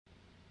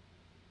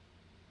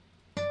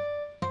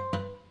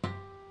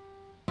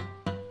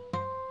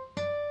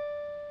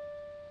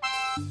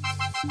Good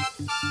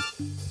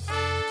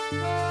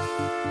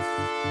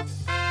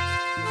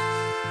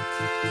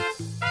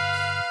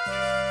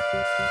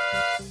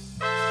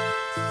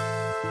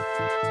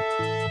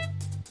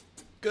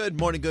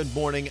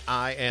morning.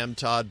 I am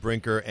Todd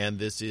Brinker, and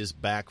this is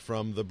Back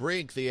from the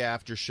Brink, the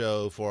after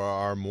show for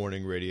our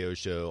morning radio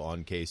show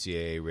on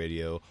KCAA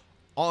Radio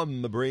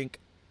on the Brink.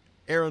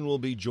 Aaron will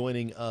be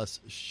joining us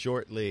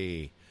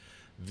shortly.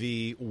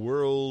 The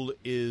world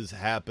is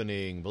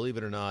happening. Believe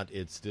it or not,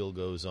 it still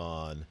goes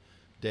on.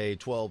 Day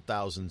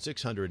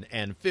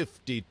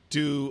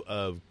 12,652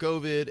 of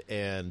COVID,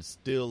 and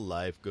still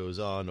life goes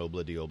on.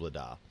 Obla-di,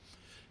 obla-da.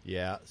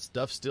 Yeah,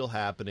 stuff's still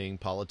happening.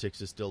 Politics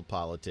is still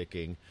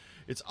politicking.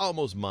 It's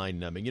almost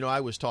mind-numbing. You know,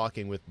 I was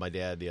talking with my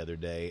dad the other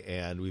day,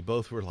 and we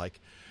both were like,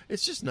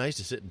 it's just nice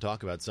to sit and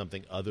talk about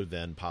something other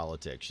than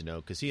politics, you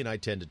know, because he and I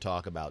tend to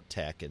talk about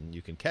tech, and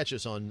you can catch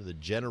us on the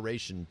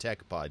Generation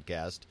Tech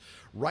podcast.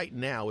 Right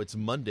now, it's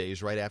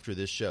Mondays right after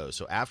this show.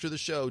 So after the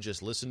show,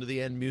 just listen to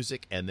the end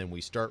music, and then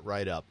we start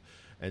right up.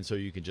 And so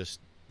you can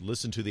just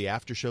listen to the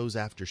after shows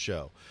after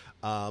show.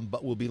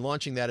 But we'll be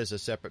launching that as a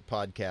separate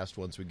podcast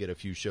once we get a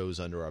few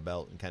shows under our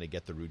belt and kind of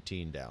get the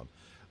routine down.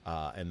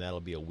 And that'll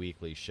be a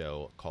weekly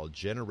show called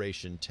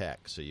Generation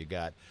Tech. So you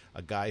got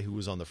a guy who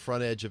was on the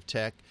front edge of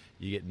tech.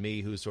 You get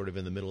me, who's sort of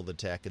in the middle of the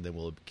tech, and then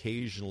we'll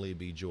occasionally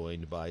be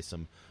joined by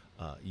some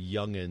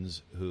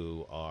youngins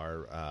who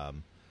are,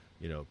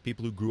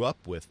 people who grew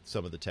up with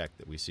some of the tech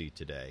that we see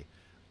today.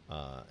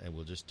 And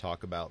we'll just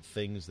talk about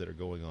things that are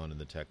going on in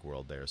the tech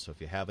world there. So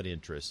if you have an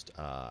interest,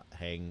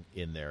 hang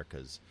in there,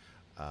 because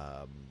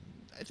I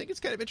think it's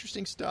kind of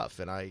interesting stuff,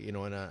 and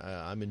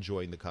I'm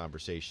enjoying the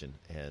conversation.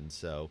 And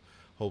so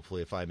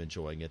hopefully if I'm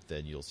enjoying it,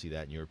 then you'll see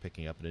that and you're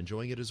picking up and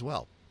enjoying it as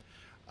well.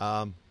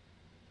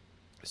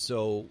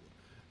 So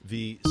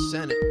the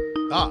Senate...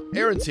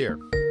 Aaron's here.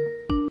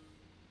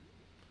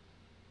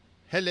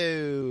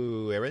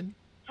 Hello, Aaron.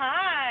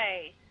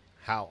 Hi.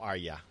 How are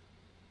ya?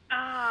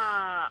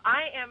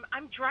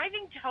 I'm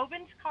driving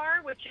Tobin's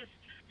car, which is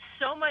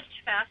so much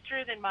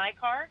faster than my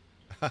car.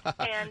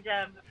 And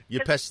you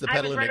press the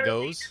pedal and it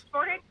goes?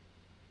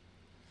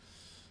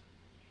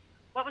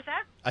 What was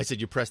that? I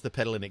said you press the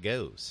pedal and it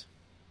goes.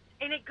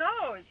 And it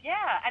goes,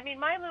 yeah. I mean,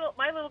 my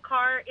little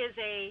car is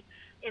a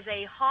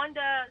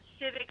Honda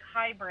Civic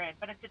Hybrid,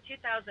 but it's a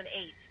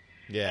 2008.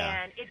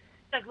 Yeah. And it's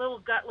a little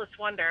gutless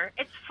wonder.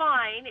 It's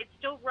fine. It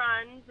still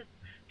runs. Its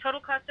total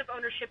cost of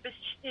ownership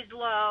is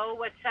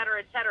low, et cetera,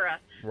 et cetera.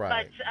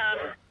 Right. But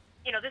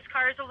this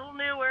car is a little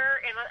newer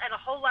and a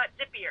whole lot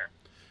zippier.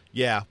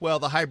 Yeah, well,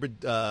 the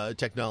hybrid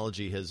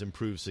technology has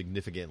improved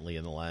significantly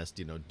in the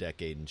last,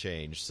 decade and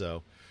change.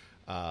 So,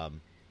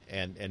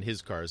 and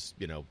his car's,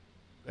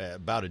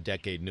 about a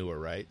decade newer,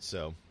 right?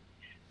 So.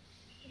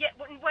 Yeah,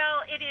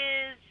 well, it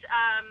is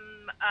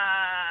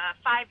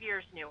 5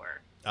 years newer.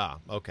 Ah,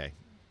 okay.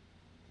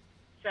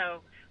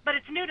 So, but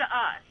it's new to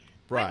us.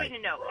 Right.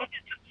 Wait, no,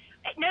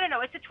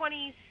 it's a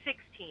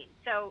 2016.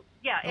 So,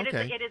 yeah, it is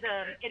 8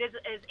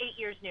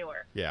 years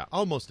newer. Yeah,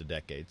 almost a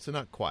decade, so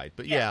not quite,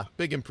 but yeah,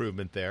 big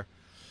improvement there.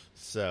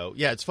 So,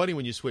 yeah, it's funny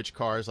when you switch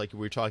cars, like we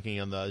were talking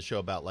on the show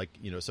about,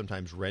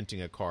 sometimes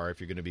renting a car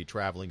if you're going to be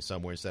traveling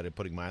somewhere instead of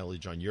putting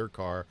mileage on your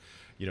car.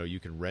 You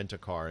can rent a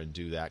car and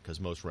do that because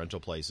most rental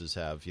places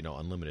have,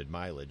 unlimited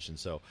mileage. And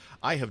so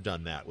I have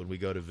done that when we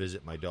go to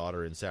visit my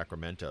daughter in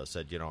Sacramento.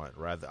 Said,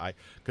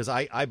 because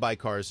I buy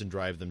cars and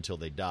drive them till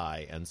they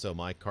die. And so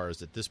my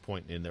cars at this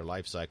point in their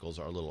life cycles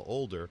are a little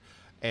older.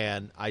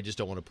 And I just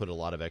don't want to put a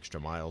lot of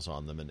extra miles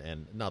on them.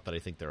 And not that I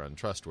think they're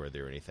untrustworthy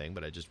or anything,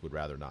 but I just would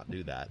rather not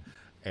do that.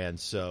 And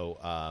so,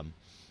 I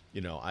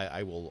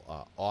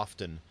will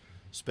often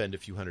spend a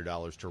few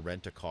 $100s to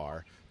rent a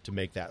car to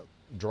make that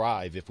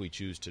drive if we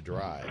choose to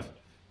drive.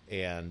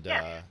 And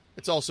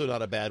it's also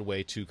not a bad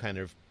way to kind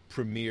of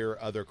premiere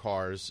other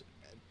cars,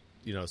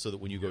 so that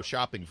when you go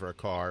shopping for a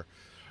car,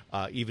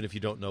 even if you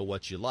don't know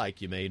what you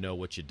like, you may know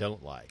what you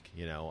don't like.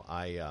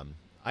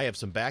 I have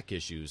some back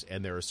issues,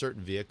 and there are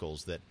certain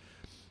vehicles that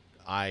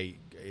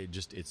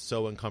it's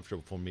so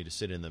uncomfortable for me to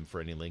sit in them for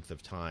any length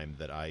of time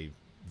that I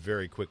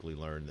very quickly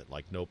learned that,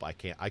 nope, I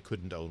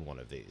couldn't own one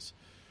of these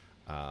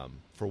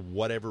for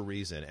whatever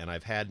reason. And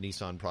I've had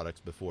Nissan products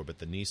before, but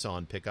the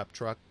Nissan pickup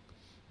truck,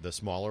 the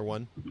smaller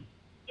one,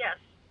 yes,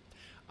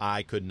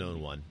 I couldn't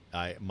own one.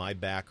 My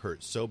back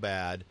hurt so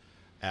bad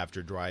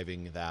after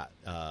driving that.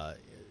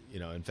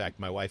 In fact,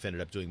 my wife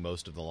ended up doing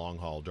most of the long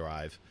haul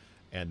drive.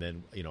 And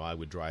then, I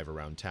would drive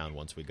around town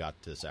once we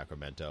got to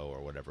Sacramento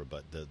or whatever.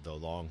 But the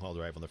long haul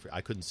drive on the freeway,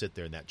 I couldn't sit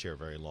there in that chair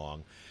very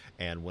long.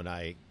 And when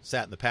I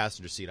sat in the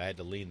passenger seat, I had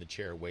to lean the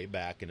chair way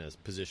back in a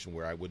position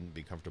where I wouldn't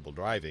be comfortable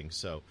driving.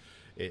 So,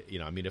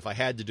 if I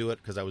had to do it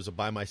because I was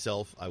by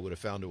myself, I would have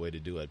found a way to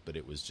do it. But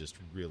it was just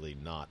really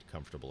not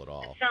comfortable at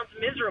all. It sounds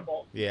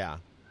miserable. Yeah.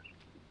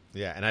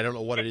 Yeah, and I don't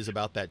know what it is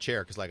about that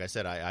chair because, like I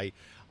said, I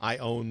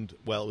owned,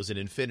 well, it was an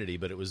Infiniti,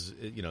 but it was,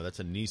 that's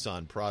a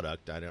Nissan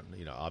product. I don't,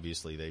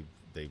 obviously they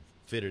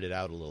fitted it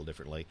out a little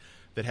differently,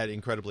 that had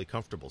incredibly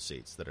comfortable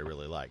seats that I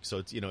really like. So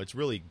it's, it's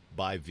really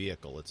by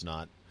vehicle. It's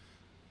not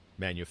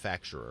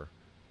manufacturer.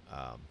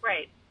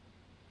 Right.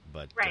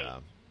 But Right.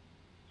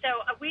 So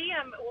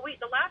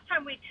the last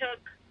time we took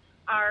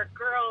our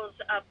girls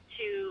up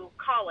to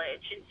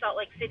college in Salt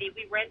Lake City,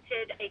 we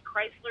rented a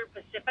Chrysler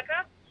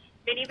Pacifica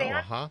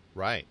minivan.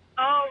 Right.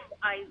 Oh,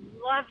 I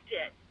loved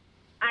it.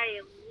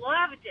 I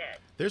loved it.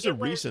 There's a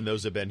reason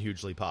those have been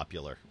hugely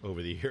popular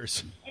over the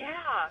years.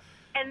 Yeah,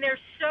 and they're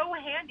so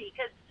handy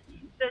because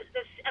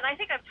and I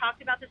think I've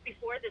talked about this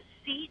before. The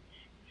seats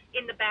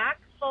in the back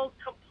fold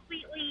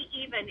completely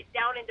even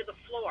down into the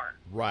floor.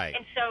 Right.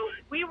 And so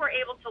we were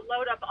able to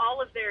load up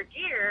all of their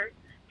gear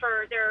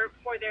for their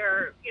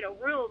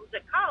rooms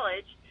at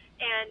college,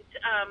 and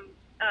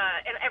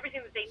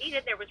everything that they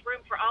needed. There was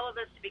room for all of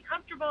us to be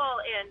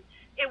comfortable, and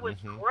it was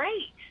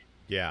great.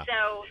 Yeah.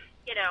 So,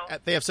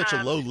 they have such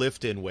a low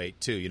lift-in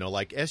weight too.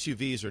 Like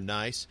SUVs are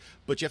nice,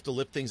 but you have to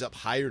lift things up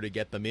higher to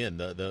get them in.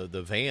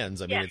 The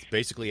vans, I mean, it's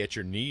basically at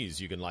your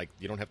knees. You can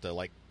you don't have to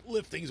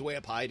lift things way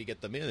up high to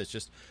get them in. It's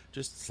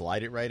just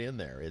slide it right in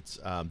there. It's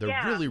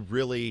they're really,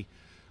 really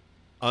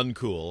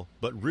uncool,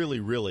 but really,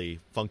 really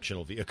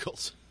functional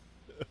vehicles.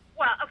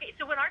 Well, okay,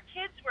 so when our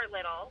kids were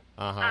little,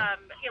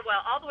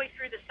 all the way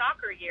through the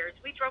soccer years,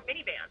 we drove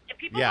minivans, and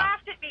people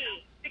laughed at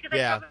me because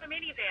I drove a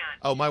minivan.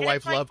 Oh, my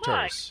wife loved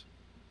hers.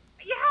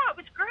 Yeah, it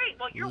was great.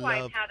 Well, your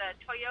wife had a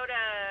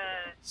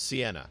Toyota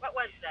Sienna. What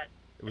was that?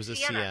 It was a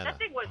Sienna. That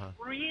thing was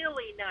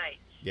really nice.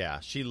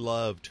 Yeah, she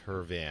loved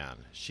her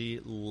van.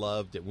 She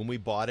loved it. When we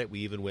bought it,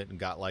 we even went and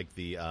got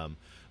the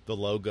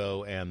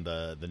logo and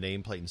the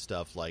nameplate and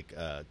stuff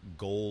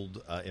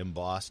gold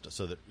embossed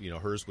so that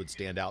hers would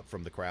stand out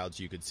from the crowd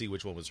so you could see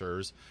which one was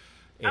hers.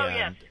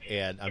 And,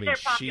 and I mean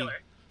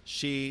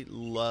she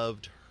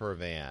loved her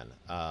van.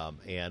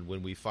 And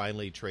when we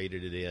finally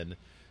traded it in,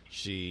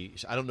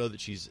 I don't know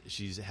that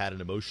she's had an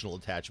emotional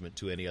attachment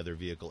to any other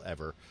vehicle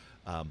ever,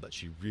 but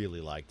she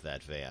really liked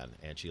that van,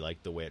 and she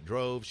liked the way it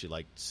drove. She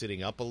liked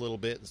sitting up a little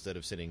bit instead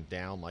of sitting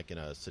down like in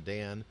a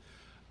sedan.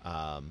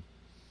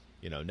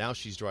 Now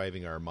she's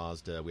driving our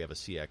Mazda. We have a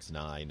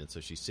CX-9, and so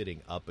she's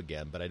sitting up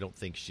again, but I don't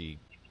think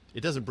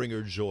it doesn't bring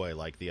her joy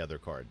like the other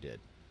car did.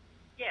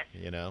 Yes.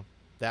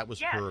 That was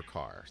her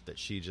car that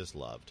she just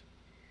loved.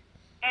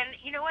 And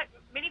you know what?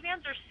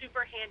 Minivans are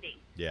super handy.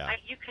 Yeah.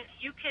 You can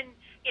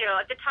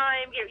at the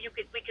time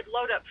we could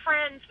load up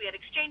friends. We had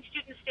exchange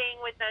students staying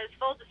with us,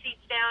 fold the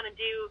seats down and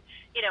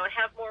and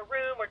have more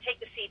room, or take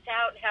the seats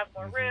out and have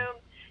more room.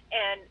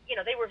 And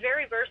they were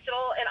very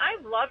versatile, and I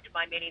loved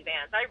my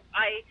minivans.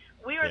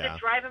 We were the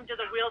drive them till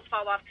the wheels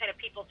fall off kind of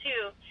people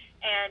too,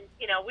 and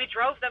we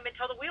drove them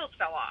until the wheels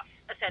fell off.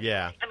 Essentially,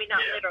 I mean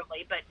not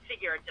literally, but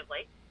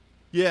figuratively.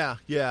 Yeah.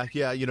 I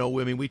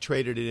mean, we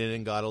traded it in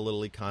and got a little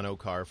econo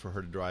car for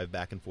her to drive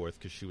back and forth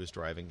because she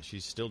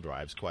still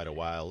drives quite a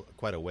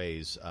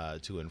ways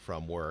to and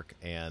from work,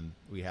 and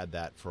we had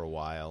that for a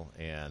while,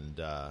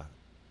 and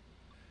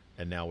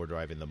now we're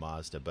driving the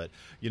Mazda. But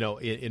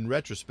in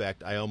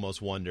retrospect, I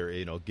almost wonder,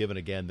 given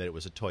again that it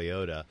was a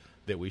Toyota,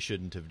 that we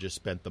shouldn't have just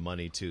spent the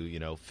money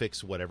to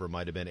fix whatever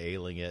might have been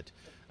ailing it.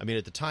 I mean,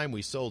 at the time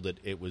we sold it,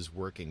 it was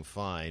working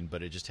fine,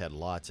 but it just had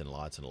lots and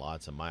lots and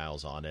lots of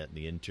miles on it, and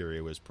the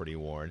interior was pretty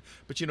worn.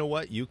 But you know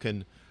what? You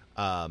can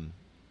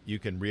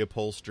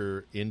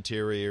reupholster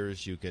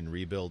interiors, you can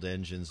rebuild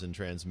engines and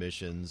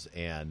transmissions,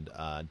 and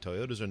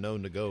Toyotas are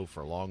known to go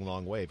for a long,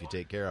 long way if you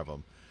take care of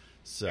them.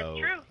 So,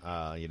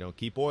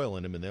 keep oil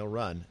in them and they'll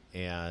run.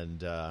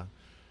 And, I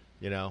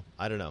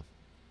don't know.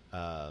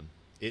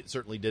 It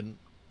certainly didn't.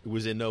 It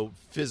was in no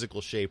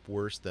physical shape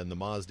worse than the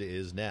Mazda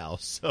is now.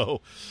 So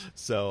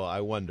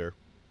I wonder.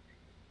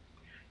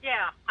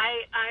 Yeah,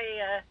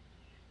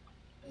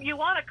 you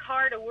want a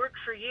car to work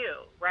for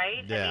you,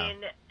 right? Yeah. I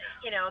mean,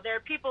 there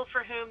are people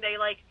for whom they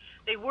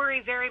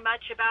worry very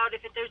much about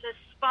if there's a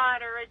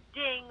spot or a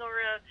ding or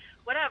a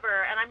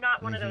whatever, and I'm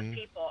not one of those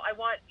people. I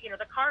want,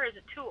 the car is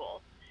a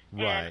tool.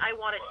 Right. And I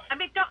want it. I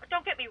mean,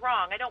 don't get me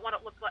wrong. I don't want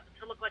it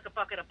to look like a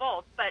bucket of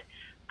bolts, but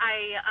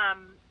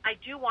I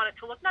do want it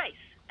to look nice.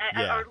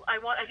 I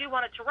do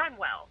want it to run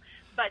well,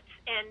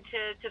 and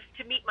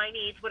to meet my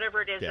needs,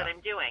 whatever it is that I'm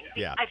doing.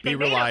 Yeah, be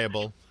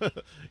reliable.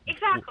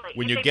 Exactly.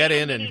 When you get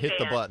in and hit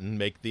the button,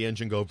 make the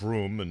engine go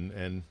vroom,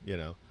 and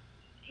Yes,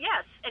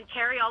 and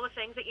carry all the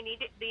things that you need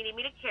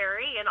me to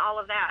carry, and all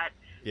of that.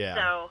 Yeah.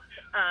 So,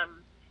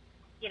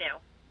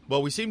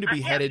 Well, we seem to be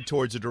headed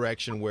towards a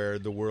direction where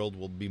the world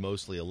will be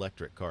mostly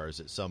electric cars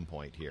at some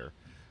point here.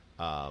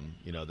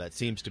 That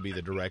seems to be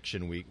the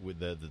direction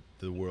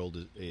the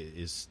world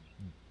is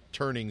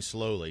turning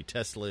slowly.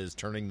 Tesla is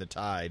turning the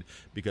tide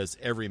because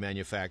every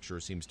manufacturer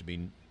seems to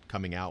be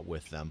coming out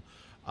with them,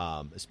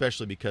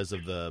 especially because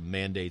of the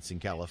mandates in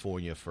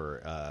California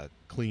for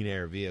clean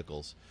air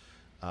vehicles.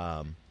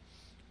 So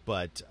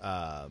I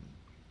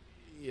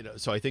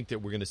think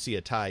that we're going to see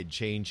a tide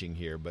changing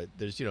here. But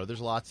there's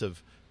lots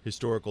of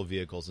historical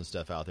vehicles and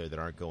stuff out there that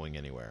aren't going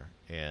anywhere,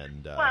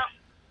 and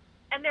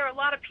and there are a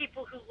lot of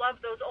people who love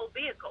those old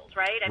vehicles,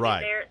 right? I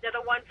mean, they're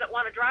the ones that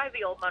want to drive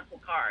the old muscle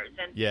cars,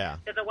 and they're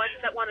the ones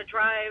that want to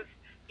drive,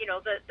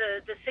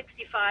 the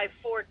 65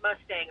 Ford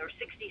Mustang or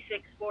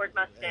 66 Ford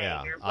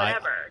Mustang or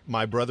whatever.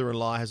 My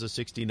brother-in-law has a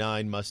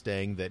 69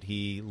 Mustang that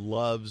he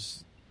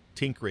loves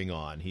tinkering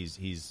on.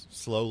 He's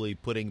slowly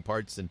putting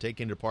parts and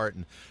taking it apart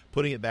and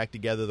putting it back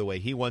together the way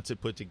he wants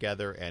it put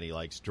together, and he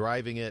likes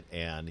driving it,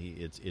 and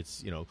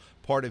it's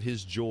part of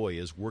his joy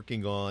is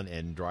working on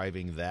and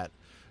driving that,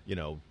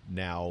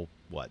 now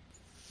what,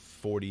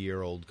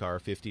 40-year-old car,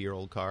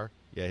 50-year-old car.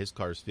 Yeah, his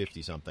car is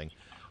 50 something.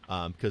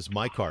 Because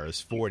my car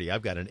is 40.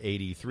 I've got an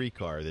 83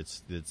 car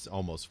that's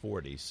almost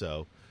 40.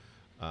 So,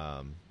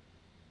 Well,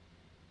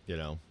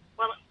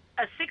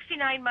 a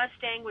 69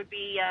 Mustang would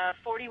be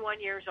 41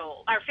 years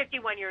old, or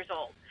 51 years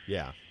old.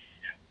 Yeah.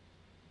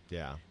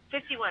 Yeah.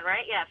 51,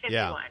 right? Yeah,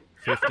 51.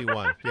 Yeah,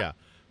 51. Yeah.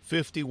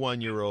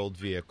 51-year-old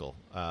vehicle.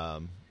 Yeah.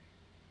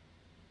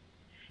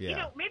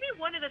 Maybe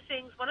one of the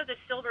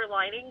silver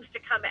linings to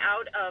come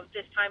out of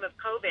this time of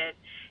COVID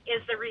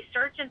is the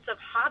resurgence of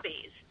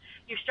hobbies.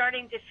 You're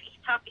starting to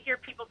hear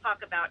people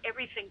talk about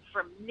everything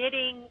from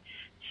knitting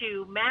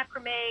to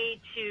macrame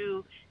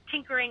to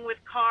tinkering with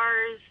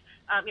cars,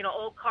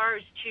 old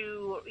cars,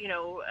 to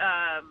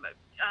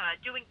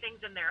doing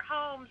things in their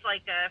homes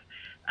like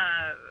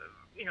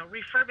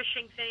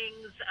refurbishing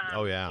things.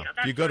 Oh yeah,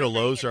 if you go to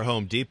Lowe's or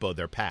Home Depot,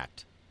 they're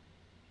packed.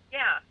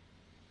 Yeah,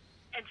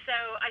 and so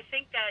I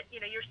think that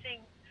you're seeing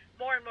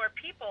more and more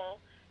people.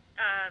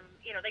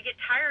 They get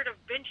tired of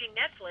binging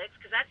Netflix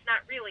because that's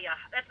not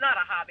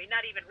a hobby,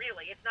 not even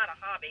really. It's not a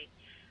hobby.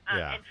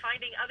 And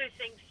finding other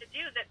things to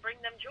do that bring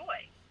them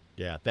joy.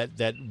 Yeah,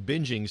 that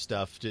binging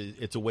stuff,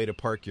 it's a way to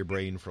park your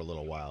brain for a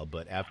little while.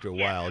 But after a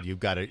while, you've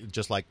got to,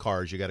 just like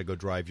cars, you got to go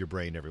drive your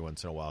brain every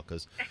once in a while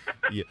because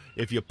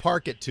if you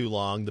park it too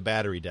long, the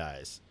battery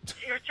dies.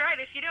 You're right.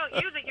 If you don't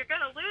use it, you're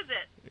going to lose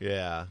it.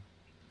 Yeah.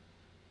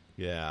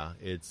 Yeah,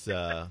 it's...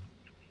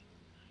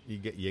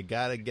 You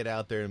got to get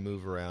out there and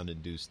move around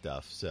and do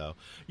stuff. So,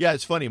 yeah,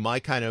 it's funny. My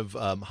kind of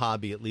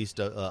hobby, at least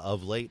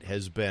of late,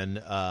 has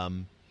been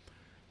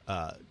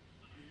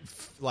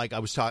like I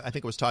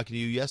think I was talking to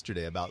you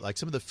yesterday about like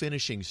some of the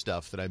finishing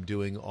stuff that I'm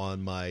doing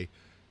on my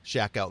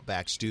Shack Out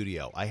Back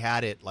studio. I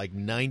had it like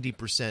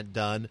 90%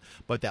 done,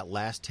 but that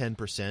last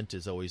 10%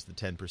 is always the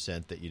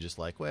 10% that you just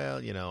like, well,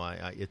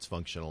 it's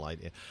functional.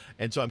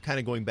 And so I'm kind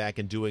of going back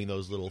and doing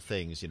those little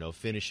things,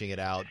 finishing it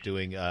out,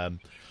 doing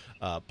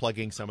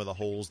plugging some of the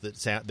holes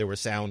that there were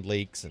sound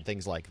leaks and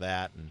things like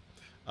that. And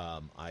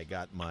I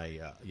got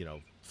my,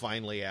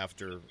 finally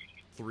after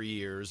 3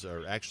 years,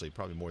 or actually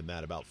probably more than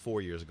that, about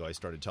 4 years ago, I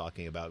started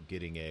talking about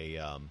getting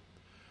a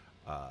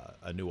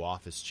new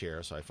office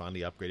chair. So I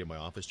finally upgraded my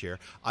office chair.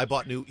 I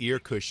bought new ear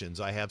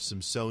cushions. I have some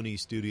Sony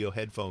studio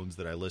headphones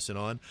that I listen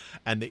on,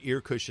 and the ear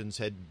cushions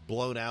had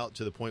blown out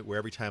to the point where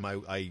every time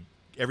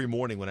every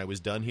morning when I was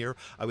done here,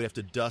 I would have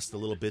to dust the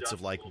little bits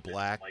of like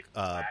black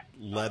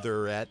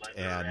leatherette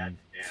and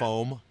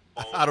foam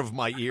out of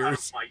my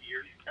ears.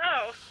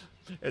 Oh.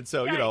 And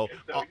so,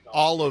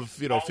 all of,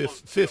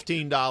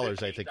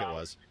 $15, I think it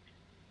was.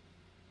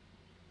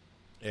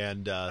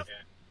 And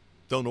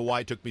don't know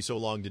why it took me so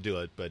long to do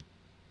it, but,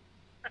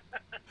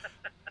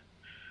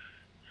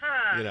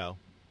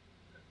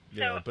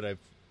 but I've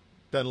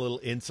done a little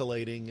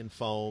insulating and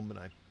foam, and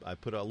I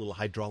put a little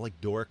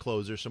hydraulic door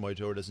closer so my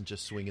door doesn't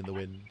just swing in the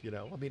wind.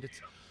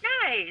 It's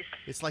nice.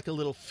 It's like a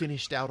little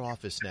finished out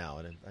office now,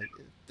 and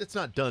it's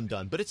not done,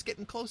 but it's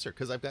getting closer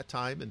because I've got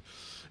time. And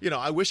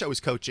I wish I was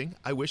coaching.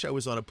 I wish I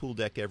was on a pool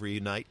deck every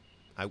night.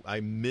 I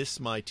miss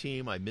my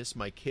team. I miss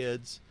my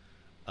kids.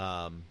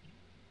 But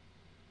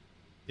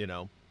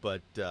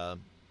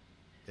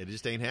it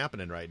just ain't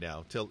happening right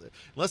now.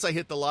 Unless I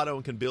hit the lotto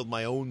and can build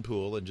my own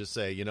pool and just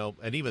say,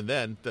 and even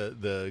then,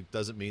 the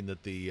doesn't mean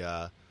that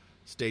the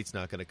state's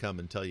not going to come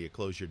and tell you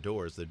close your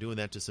doors. They're doing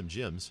that to some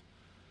gyms.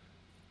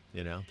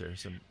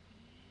 There's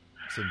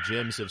some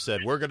gyms have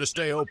said we're going to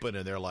stay open,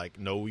 and they're like,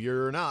 no,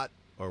 you're not,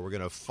 or we're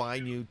going to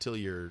fine you till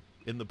you're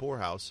in the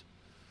poorhouse.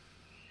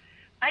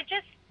 I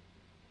just,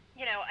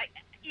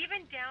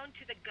 even down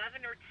to the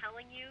governor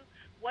telling you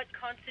what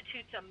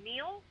constitutes a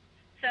meal.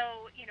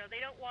 So, they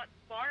don't want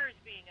bars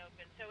being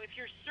open. So if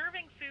you're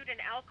serving food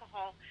and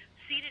alcohol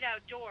seated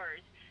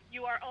outdoors,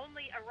 you are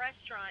only a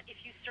restaurant if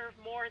you serve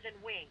more than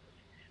wings,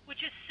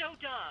 which is so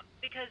dumb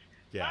because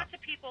lots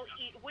of people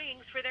eat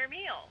wings for their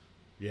meal.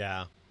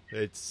 Yeah,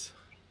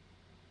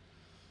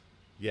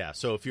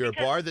 so if you're a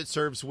bar that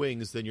serves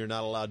wings, then you're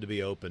not allowed to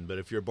be open. But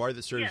if you're a bar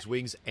that serves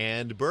wings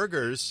and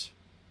burgers,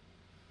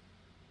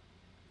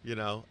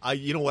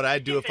 what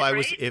I'd do if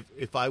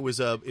I was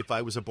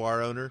a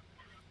bar owner,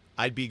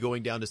 I'd be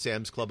going down to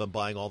Sam's Club and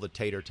buying all the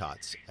tater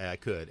tots I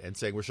could and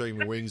saying we're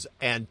serving wings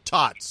and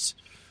tots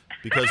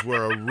because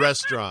we're a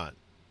restaurant.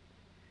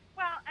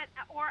 Well,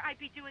 or I'd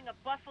be doing a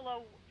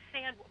buffalo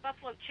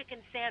chicken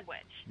sandwich.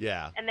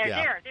 Yeah. And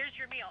there's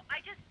your meal.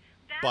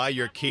 Buy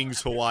your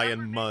King's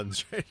Hawaiian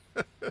Muns. Right?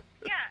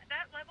 Yeah,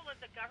 that level of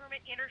the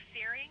government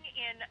interfering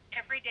in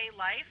everyday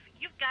life,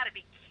 you've got to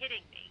be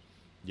kidding me.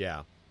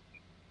 Yeah.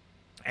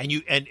 And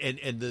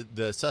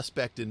the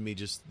suspect in me,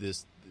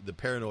 the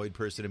paranoid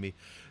person in me,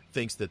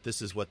 thinks that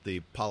this is what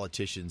the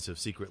politicians have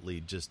secretly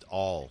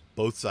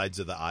both sides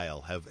of the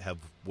aisle have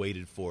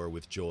waited for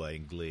with joy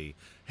and glee.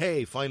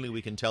 Hey, finally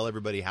we can tell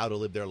everybody how to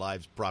live their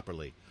lives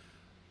properly.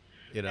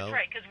 You know, That's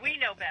right, because we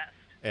know best.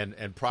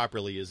 And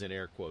properly is in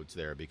air quotes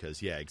there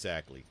because yeah,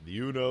 exactly.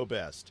 You know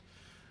best.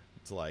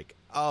 It's like,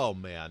 oh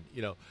man,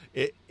 you know,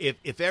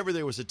 if ever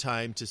there was a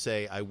time to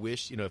say, I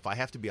wish, you know, if I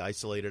have to be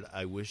isolated,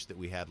 I wish that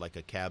we had like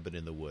a cabin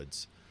in the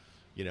woods.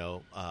 You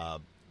know,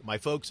 my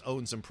folks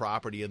own some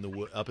property in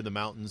the up in the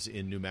mountains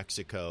in New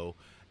Mexico,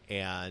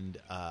 and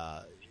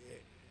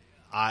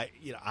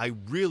I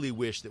really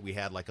wish that we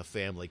had like a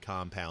family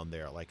compound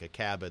there, like a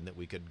cabin that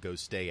we could go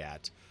stay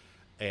at,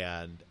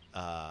 and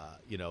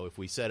you know, if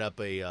we set up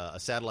a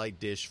satellite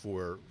dish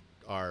for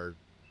our,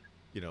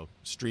 you know,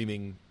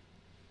 streaming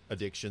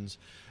addictions,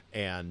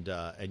 and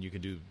you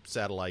can do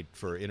satellite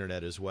for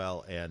internet as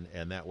well,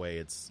 and that way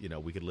it's, you know,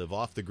 we could live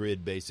off the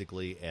grid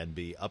basically and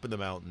be up in the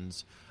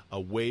mountains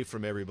away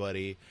from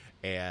everybody.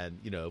 And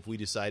you know, if we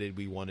decided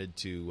we wanted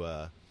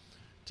to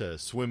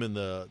swim in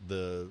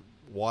the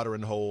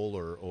watering hole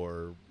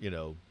or you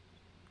know,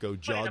 go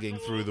jogging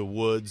through the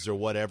woods or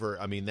whatever,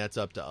 I mean, that's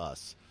up to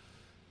us.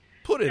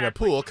 Put in a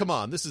pool, come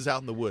on, this is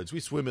out in the woods, we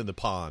swim in the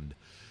pond.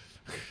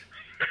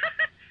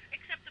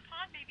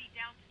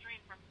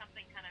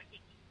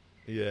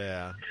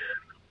 Yeah.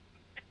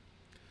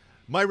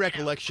 My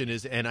recollection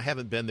is, and I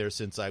haven't been there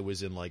since I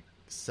was in like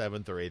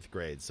 7th or 8th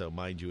grade, so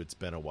mind you, it's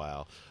been a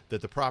while,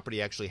 that the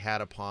property actually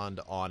had a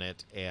pond on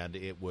it, and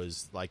it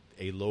was like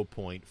a low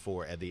point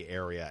for the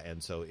area,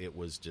 and so it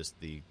was just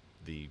the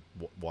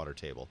water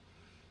table.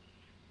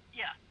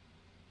 Yeah.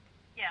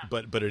 Yeah.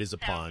 But it is a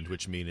pond,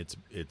 which means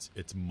it's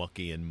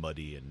mucky and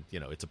muddy, and you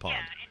know, it's a pond.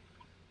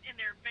 Yeah, and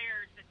there are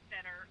bears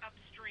that are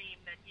upstream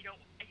that you don't.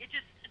 It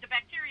just, the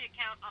bacteria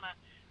count on a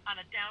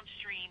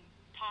downstream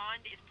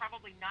pond is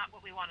probably not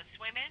what we want to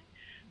swim in,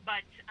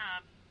 but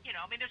you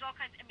know, I mean, there's all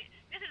kinds. I mean,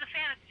 this is a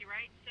fantasy,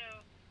 right? So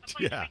a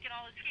place we can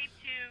all escape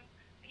to,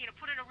 you know,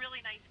 put in a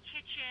really nice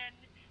kitchen,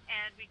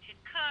 and we can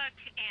cook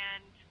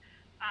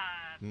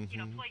and you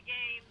know, play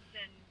games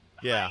and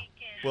hike.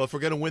 Well, if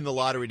we're going to win the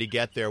lottery to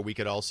get there, we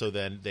could also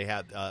then, they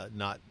had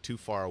not too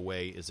far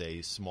away is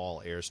a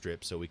small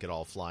airstrip, so we could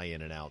all fly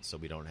in and out, so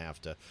we don't have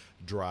to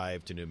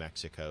drive to New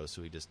Mexico.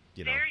 So we just,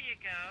 you know, there you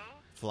go.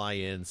 Fly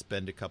in,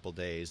 spend a couple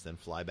days, then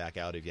fly back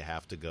out if you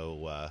have to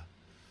go,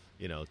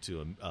 you know,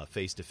 to a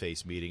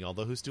face-to-face meeting.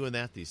 Although who's doing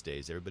that these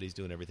days? Everybody's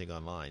doing everything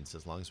online, so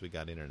as long as we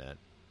got internet.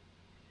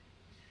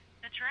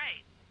 That's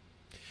right.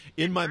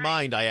 In my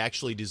mind, I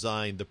actually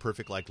designed the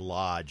perfect like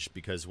lodge,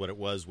 because what it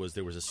was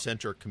there was a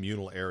center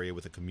communal area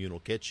with a communal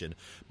kitchen,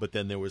 but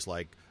then there was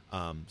like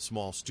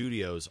small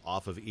studios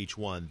off of each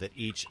one that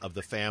each of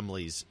the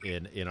families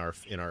in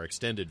our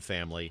extended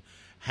family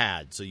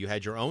had. So you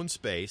had your own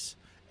space,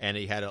 and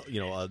you had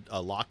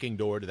a locking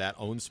door to that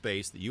own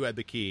space that you had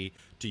the key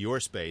to your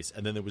space,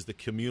 and then there was the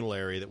communal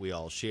area that we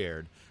all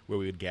shared, where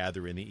we would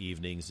gather in the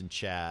evenings and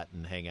chat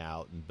and hang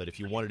out. But if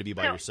you wanted to be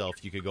by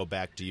yourself, you could go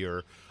back to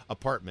your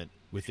apartment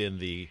within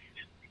the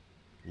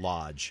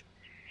lodge.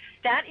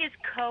 That is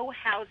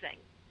co-housing,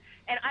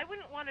 and I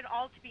wouldn't want it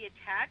all to be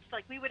attached.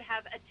 Like, we would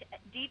have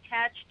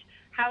detached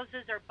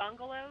houses or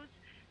bungalows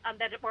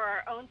that were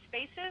our own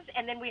spaces,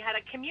 and then we had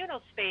a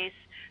communal space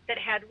that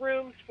had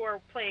rooms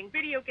for playing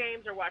video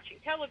games or watching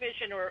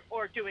television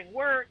or doing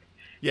work.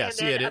 Yeah, and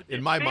see,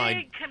 in my mind,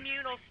 big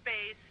communal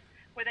space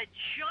with a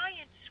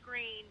giant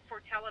screen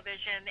for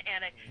television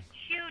and a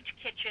huge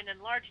kitchen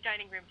and large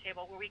dining room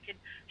table where we could,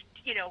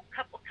 you know,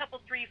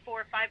 couple 3,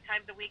 4, 5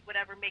 times a week,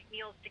 whatever, make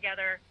meals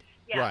together.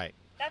 Yeah. Right.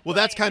 Well,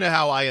 that's kind of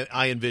how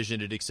I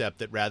envisioned it, except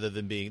that rather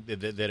than being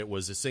that it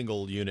was a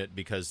single unit,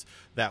 because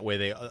that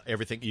way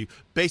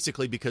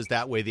because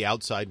that way the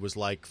outside was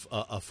like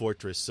a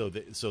fortress, so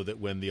that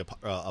when the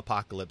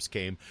apocalypse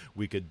came,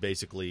 we could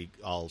basically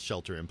all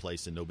shelter in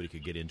place and nobody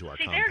could get into our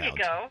compound. There you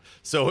go.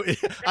 So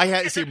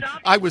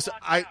I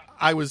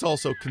was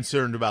also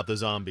concerned about the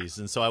zombies,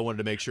 and so I wanted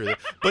to make sure that.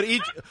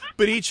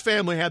 But each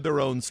family had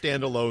their own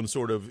standalone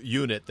sort of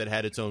unit that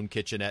had its own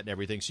kitchenette and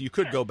everything, so you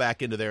could go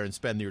back into there and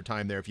spend your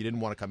time there if you didn't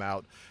want to come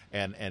out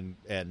and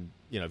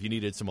you know, if you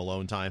needed some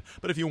alone time.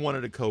 But if you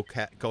wanted to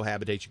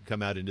cohabitate, you could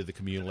come out into the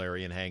communal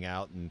area and hang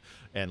out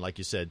and like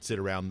you said, sit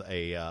around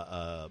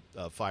a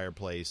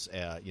fireplace,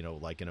 you know,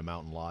 like in a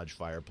mountain lodge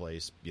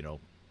fireplace, you know,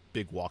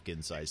 big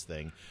walk-in size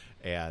thing,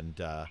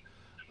 and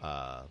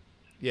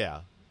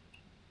yeah.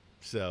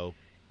 So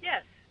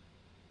yes,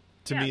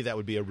 to me that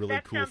would be a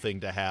really cool thing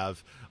to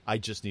have. I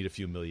just need a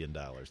few $1 million.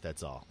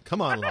 That's all.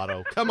 Come on,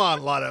 Lotto. Come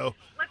on, Lotto.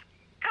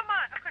 Come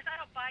on. Of course, I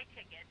don't buy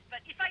tickets, but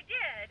if I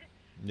did,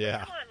 yeah.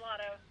 Come on,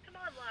 Lotto. Come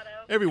on,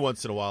 Lotto. Every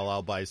once in a while,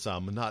 I'll buy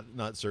some.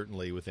 Not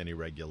certainly with any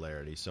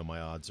regularity, so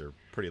my odds are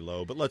pretty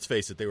low. But let's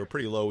face it, they were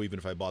pretty low even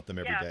if I bought them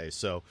every day.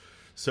 So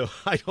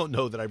I don't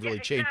know that I've really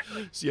changed.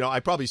 You know, I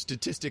probably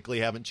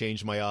statistically haven't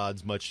changed my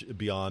odds much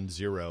beyond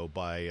zero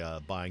by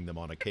buying them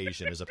on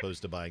occasion as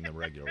opposed to buying them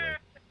regularly.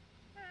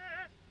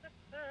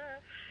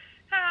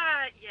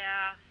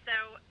 Yeah. So,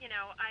 you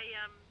know,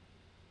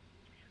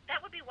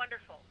 that would be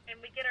wonderful. And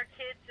we get our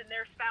kids and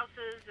their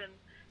spouses and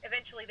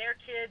eventually their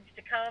kids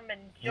to come and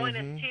join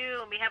us too.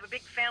 And we have a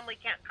big family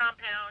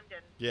compound.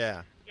 And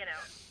yeah. You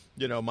know.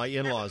 My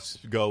in-laws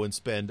go and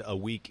spend a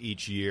week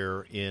each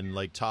year in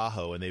Lake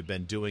Tahoe, and they've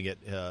been doing it.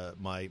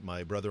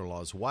 My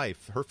brother-in-law's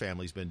wife, her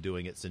family's been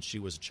doing it since she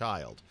was a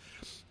child.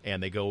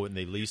 And they go and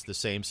they lease the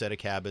same set of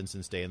cabins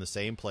and stay in the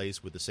same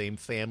place with the same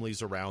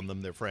families around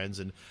them, their friends,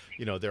 and,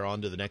 they're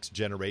on to the next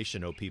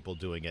generation of people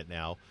doing it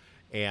now.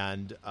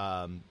 And,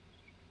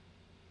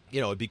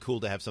 it'd be cool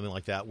to have something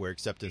like that where,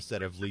 except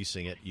instead of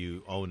leasing it,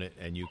 you own it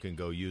and you can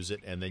go use it.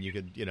 And then you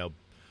can,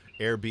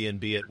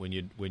 Airbnb it when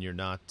you're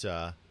not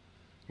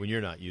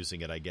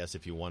using it, I guess,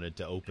 if you wanted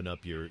to open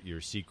up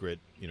your secret,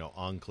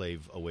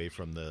 enclave away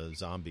from the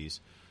zombies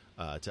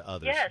to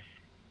others.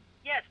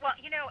 Yes. Well,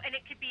 and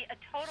it could be a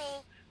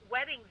total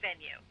wedding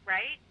venue,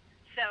 right?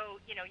 So,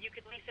 you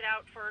could lease it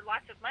out for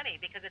lots of money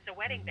because it's a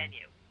wedding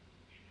venue.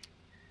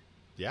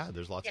 Yeah,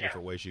 there's lots of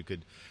different ways you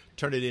could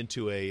turn it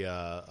into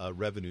a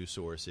revenue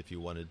source if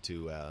you wanted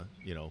to,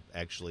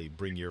 actually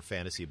bring your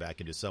fantasy back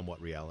into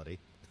somewhat reality.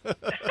 Isn't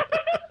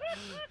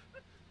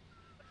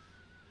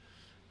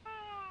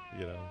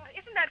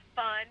that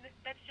fun?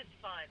 That's just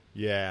fun.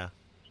 Yeah.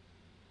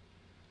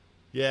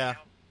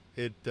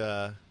 It's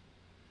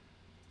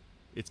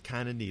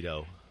kind of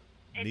neato.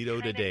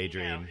 Neato to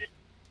daydream. Neato.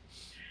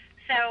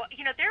 So,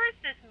 there is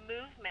this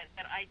movement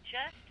that I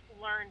just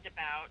learned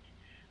about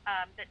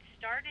that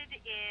started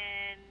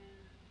in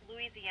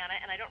Louisiana,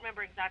 and I don't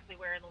remember exactly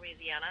where in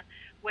Louisiana,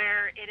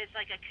 where it is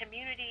like a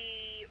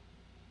community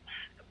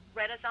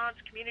renaissance,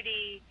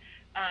 community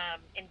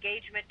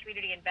engagement,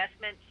 community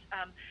investments.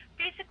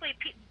 Basically,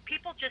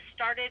 people just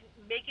started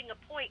making a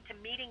point to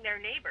meeting their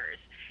neighbors,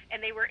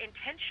 and they were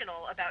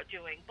intentional about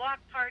doing block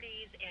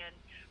parties and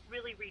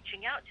really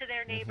reaching out to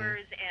their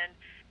neighbors, and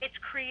it's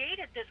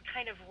created this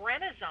kind of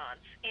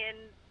renaissance in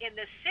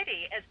the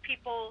city as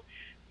people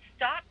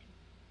stopped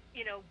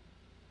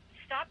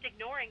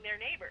ignoring their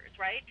neighbors,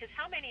 right? Because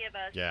how many of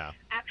us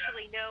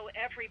actually know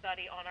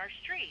everybody on our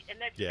street? And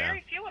that's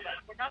very few of us.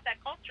 We're not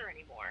that culture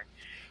anymore.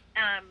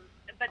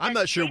 But I'm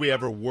not sure we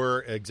ever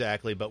were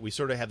exactly, but we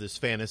sort of have this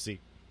fantasy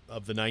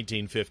of the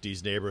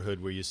 1950s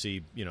neighborhood where you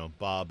see,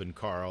 Bob and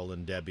Carl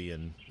and Debbie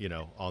and,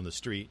 on the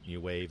street, and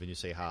you wave and you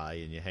say hi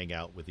and you hang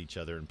out with each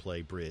other and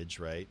play bridge,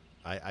 right?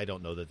 I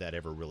don't know that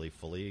ever really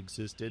fully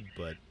existed,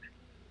 but...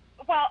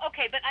 Well,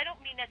 okay, but I don't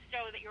mean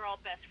necessarily that you're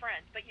all best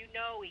friends, but you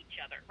know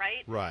each other,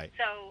 right? Right.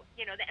 So,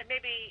 and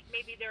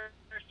maybe there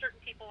are certain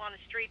people on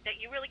a street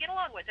that you really get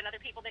along with and other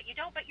people that you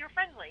don't, but you're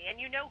friendly and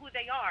you know who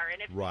they are.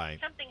 And if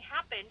something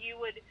happened,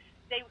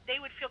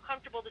 they would feel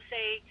comfortable to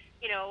say,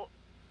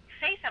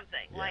 say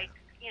something like,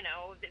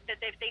 that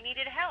if they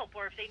needed help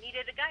or if they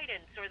needed a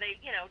guidance or they,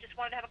 just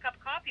wanted to have a cup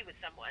of coffee with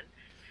someone.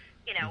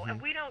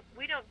 And we don't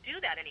do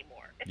that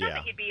anymore. It's not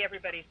that you'd be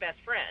everybody's best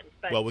friend.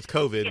 But, well, with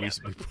COVID,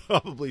 we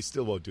probably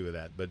still won't do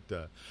that. But,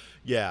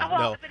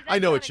 I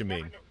know what you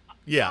mean.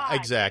 Yeah,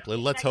 exactly.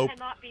 Let's hope.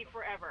 Cannot be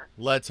forever.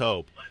 Let's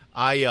hope.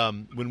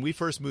 When we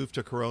first moved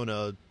to Corona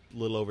a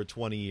little over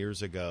 20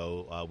 years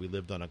ago, we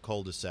lived on a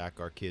cul-de-sac.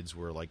 Our kids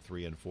were like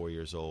 3 and 4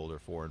 years old or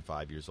 4 and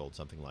 5 years old,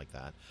 something like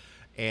that.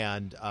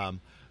 And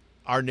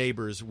our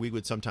neighbors, we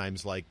would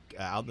sometimes, like,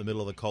 out in the middle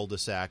of the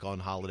cul-de-sac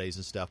on holidays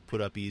and stuff, put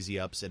up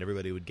easy-ups, and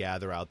everybody would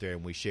gather out there,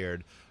 and we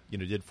shared,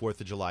 did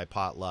 4th of July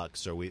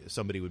potlucks, or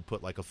somebody would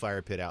put, like, a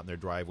fire pit out in their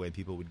driveway, and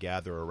people would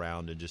gather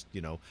around and just,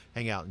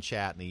 hang out and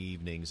chat in the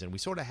evenings. And we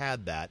sort of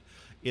had that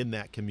in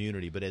that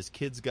community. But as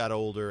kids got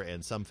older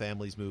and some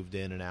families moved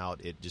in and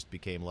out, it just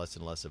became less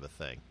and less of a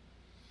thing.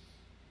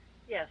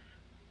 Yes.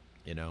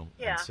 Yeah.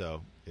 And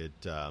so it...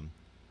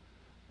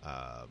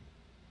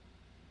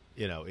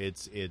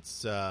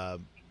 it's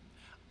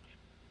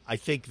I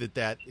think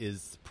that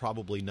is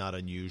probably not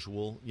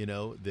unusual,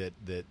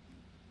 that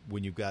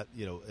when you've got,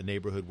 a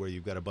neighborhood where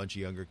you've got a bunch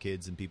of younger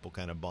kids and people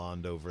kind of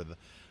bond over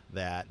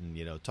that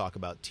and, talk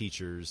about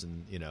teachers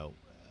and,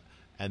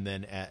 and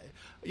then,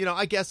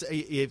 I guess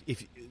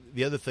if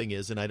the other thing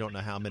is, and I don't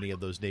know how many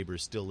of those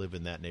neighbors still live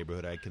in that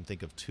neighborhood. I can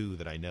think of 2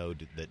 that I know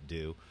that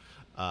do.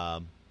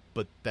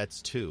 But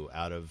that's 2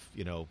 out of,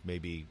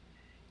 maybe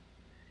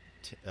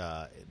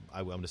I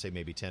want to say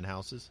maybe 10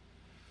 houses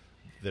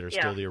that are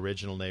still the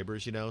original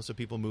neighbors, so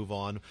people move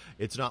on.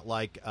 It's not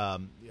like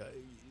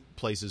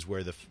places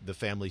where the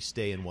families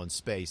stay in one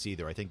space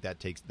either. I think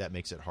that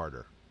makes it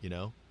harder,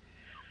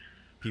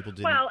 People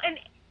didn't... Well, and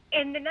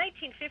in the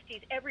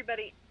 1950s,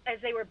 everybody, as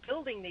they were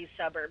building these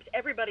suburbs,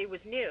 everybody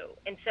was new.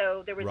 And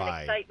so there was an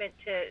excitement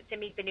to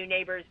meet the new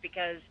neighbors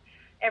because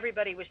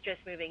everybody was just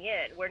moving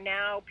in, where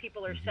now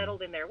people are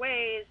settled in their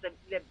ways, the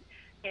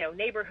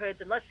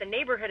neighborhoods, unless the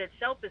neighborhood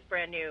itself is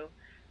brand new,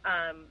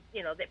 that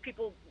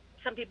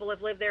some people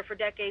have lived there for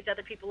decades,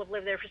 other people have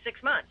lived there for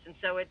 6 months. And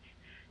so it's,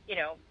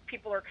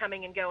 people are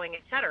coming and going,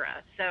 et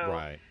cetera. So,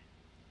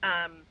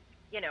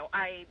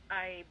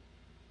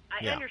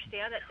 I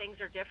understand that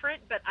things are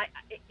different, but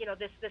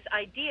this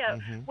idea,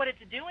 what it's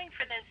doing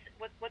for this,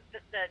 what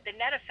the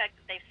net effect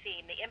that they've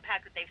seen, the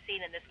impact that they've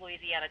seen in this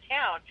Louisiana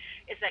town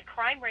is that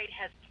crime rate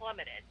has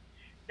plummeted.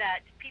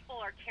 that people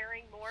are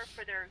caring more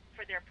for their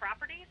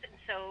properties, and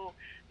so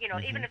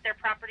even if their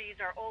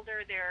properties are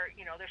older, they're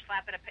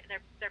slapping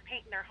they're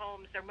painting their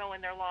homes, they're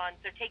mowing their lawns,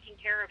 they're taking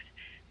care of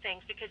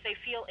things because they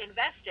feel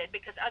invested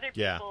because other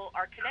people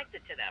are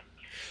connected to them.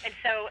 And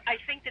so I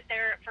think that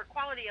for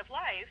quality of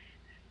life,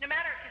 no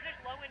matter, because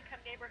there's low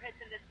income neighborhoods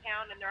in this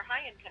town and there are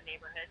high income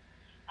neighborhoods,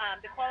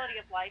 the quality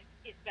of life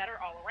is better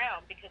all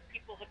around because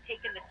people have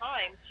taken the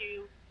time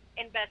to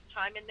invest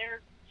time in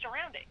their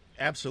surroundings.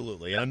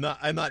 Absolutely, and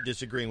I'm not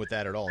disagreeing with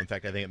that at all. In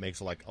fact, I think it makes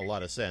a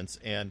lot of sense,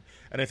 and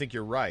I think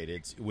you're right.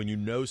 It's when you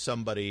know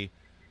somebody,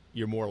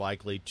 you're more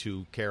likely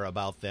to care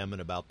about them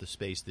and about the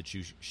space that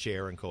you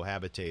share and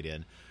cohabitate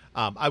in.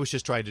 I was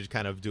just trying to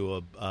kind of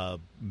do a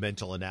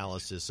mental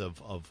analysis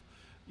of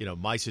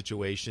my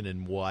situation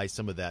and why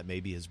some of that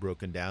maybe has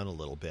broken down a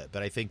little bit.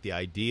 But I think the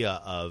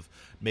idea of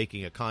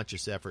making a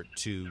conscious effort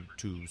to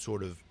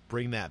sort of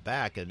bring that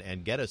back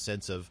and get a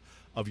sense of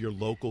your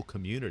local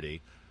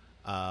community.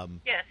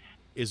 Yes.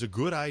 Is a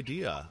good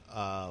idea.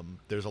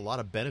 There's a lot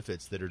of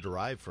benefits that are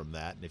derived from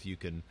that, and if you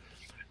can,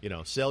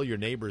 sell your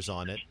neighbors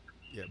on it,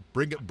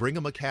 bring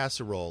them a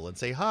casserole and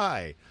say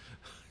hi,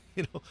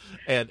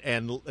 and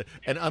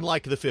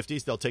unlike the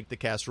 50s, they'll take the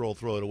casserole,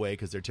 throw it away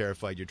because they're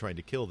terrified you're trying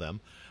to kill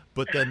them.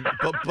 But then,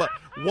 but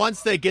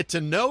once they get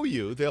to know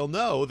you, they'll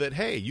know that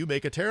hey, you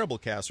make a terrible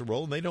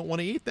casserole, and they don't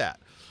want to eat that.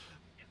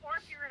 Or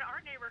if you're in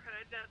our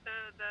neighborhood,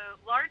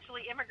 the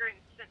largely immigrants,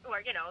 or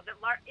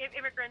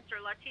immigrants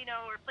or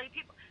Latino or play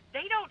people,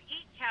 they don't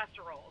eat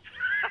casseroles.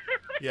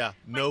 Yeah,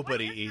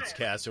 nobody eats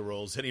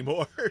casseroles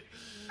anymore.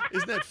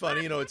 Isn't that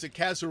funny? It's a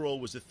casserole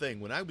was a thing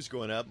when I was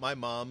growing up. My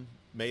mom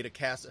made a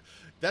casserole.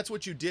 That's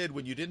what you did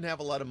when you didn't have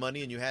a lot of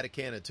money and you had a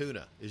can of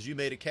tuna. Is you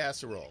made a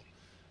casserole.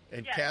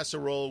 And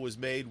casserole was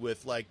made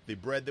with like the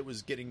bread that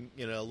was getting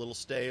a little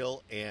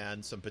stale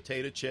and some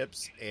potato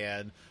chips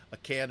and a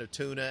can of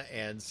tuna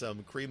and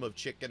some cream of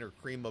chicken or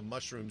cream of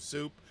mushroom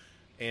soup,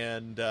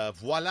 and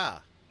voila,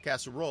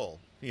 casserole.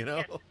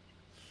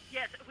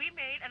 Yes, we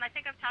made, and I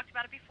think I've talked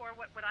about it before,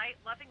 what I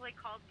lovingly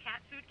called cat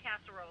food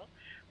casserole,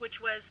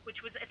 which was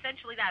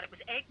essentially that. It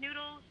was egg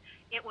noodles,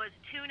 it was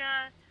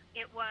tuna,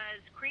 it was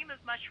cream of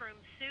mushroom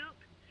soup,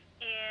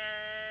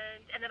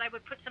 and then I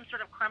would put some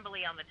sort of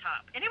crumbly on the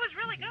top. And it was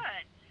really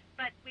good,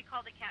 but we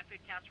called it cat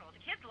food casserole.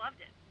 The kids loved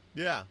it.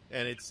 Yeah,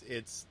 and it's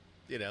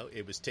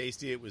it was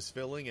tasty, it was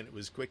filling, and it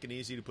was quick and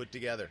easy to put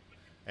together.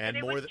 And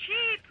it was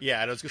cheap.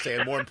 Yeah, and I was going to say,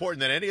 and more important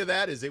than any of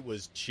that is it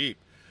was cheap.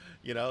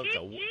 Cheap.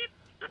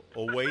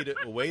 A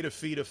way to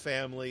feed a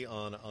family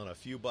on a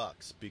few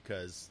bucks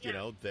because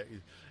the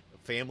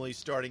families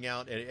starting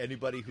out, and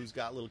anybody who's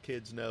got little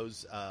kids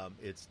knows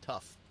it's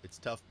tough. It's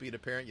tough being a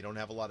parent. You don't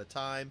have a lot of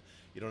time,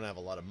 you don't have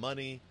a lot of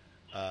money,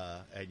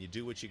 and you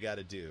do what you got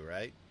to do,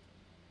 right?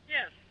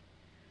 Yes.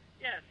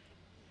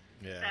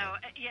 Yeah. So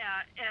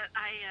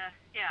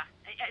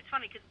it's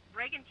funny because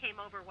Reagan came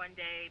over one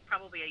day,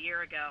 probably a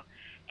year ago,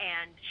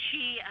 and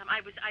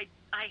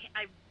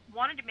I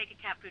wanted to make a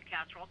cat food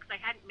casserole because I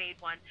hadn't made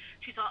one.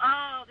 She thought,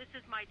 "Oh, this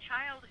is my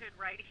childhood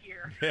right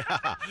here."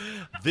 Yeah.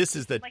 This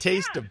is the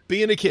taste of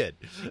being a kid.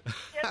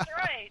 That's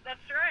right.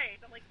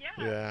 I'm like,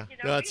 yeah.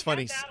 No, it's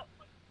funny.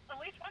 At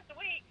least once a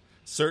week.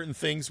 Certain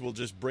things will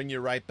just bring you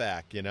right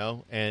back,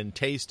 and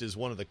taste is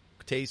one of the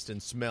taste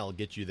and smell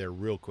get you there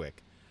real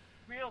quick.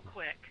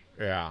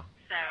 Yeah.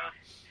 So,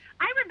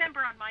 I remember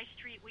on my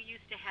street we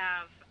used to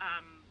have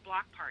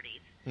block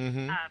parties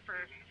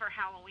for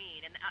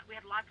Halloween, and we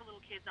had lots of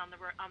little kids on the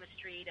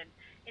street,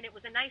 and it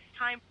was a nice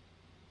time.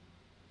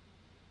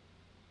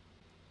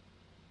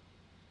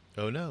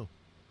 Oh no,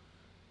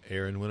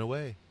 Aaron went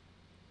away.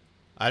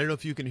 I don't know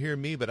if you can hear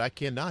me, but I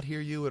cannot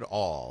hear you at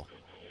all.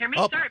 Hear me?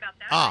 Sorry about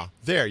that.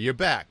 There, you're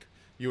back.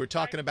 You were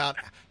talking about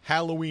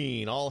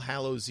Halloween, All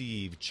Hallows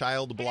Eve,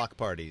 child block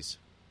parties.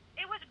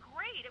 It was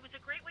great. It was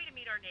a great way to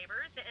meet our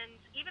neighbors, and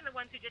even the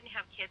ones who didn't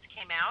have kids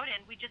came out,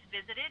 and we just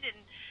visited, and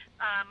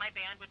my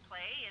band would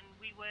play, and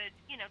we would,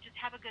 just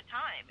have a good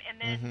time.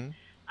 And then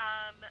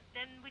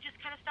then we just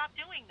kind of stopped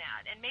doing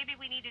that. And maybe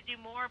we need to do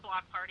more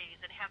block parties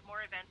and have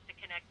more events to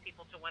connect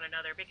people to one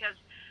another because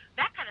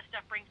that kind of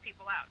stuff brings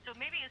people out. So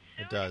maybe as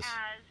soon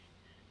as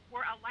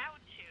we're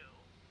allowed to,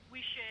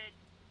 we should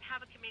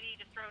have a committee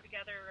to throw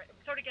together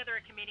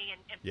a committee and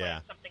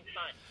plan something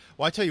fun.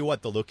 Well, I tell you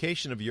what, the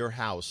location of your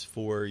house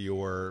for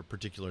your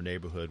particular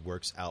neighborhood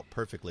works out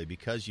perfectly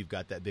because you've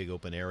got that big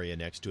open area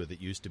next to it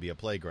that used to be a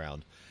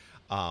playground.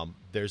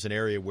 There's an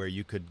area where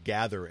you could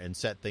gather and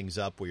set things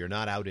up where you're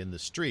not out in the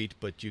street,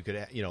 but you could,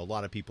 a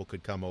lot of people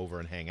could come over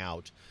and hang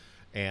out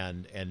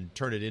and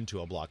turn it into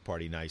a block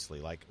party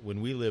nicely. Like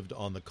when we lived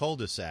on the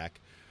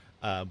cul-de-sac,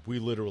 we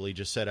literally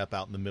just set up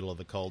out in the middle of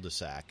the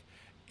cul-de-sac.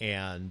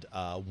 And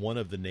one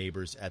of the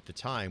neighbors at the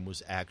time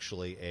was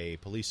actually a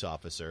police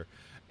officer.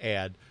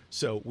 And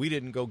so we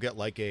didn't go get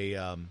like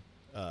a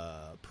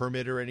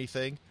permit or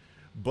anything.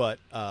 But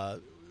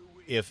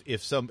if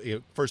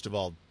first of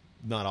all,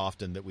 not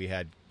often that we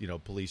had,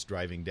 police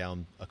driving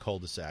down a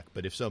cul-de-sac.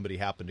 But if somebody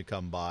happened to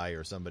come by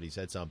or somebody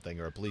said something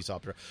or a police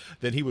officer,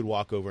 then he would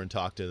walk over and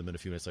talk to them. And a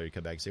few minutes later, he'd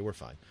come back and say, we're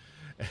fine.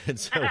 And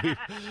so we,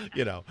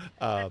 you know,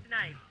 That's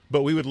nice.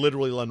 but we would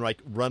literally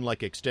run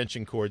like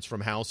extension cords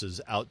from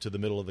houses out to the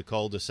middle of the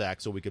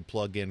cul-de-sac so we could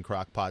plug in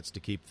crock pots to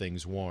keep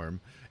things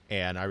warm.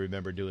 And I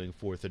remember doing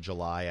 4th of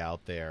July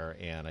out there,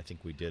 and I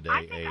think we did I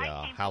think I came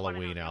to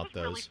Halloween one of out It was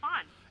really those.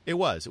 fun. It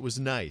was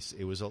nice.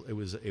 It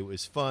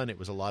was fun. It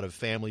was a lot of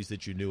families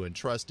that you knew and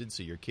trusted,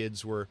 so your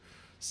kids were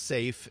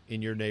safe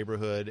in your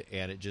neighborhood,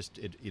 and it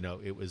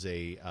was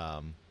a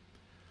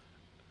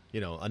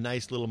a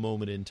nice little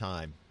moment in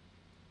time.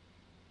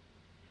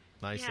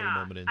 Little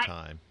moment in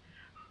time.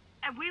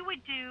 And we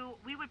would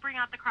bring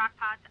out the crock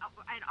pots,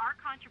 and our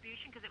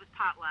contribution, because it was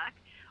potluck,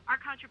 our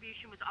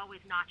contribution was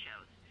always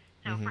nachos.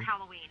 So for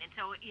Halloween, and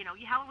so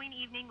Halloween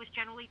evening was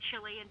generally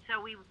chilly, and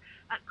so we,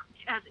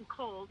 as in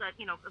cold,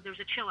 there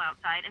was a chill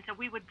outside, and so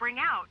we would bring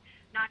out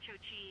nacho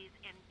cheese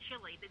and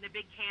chili in the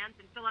big cans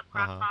and fill up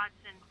crock pots,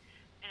 and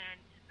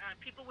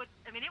people would.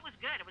 I mean, it was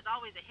good. It was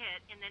always a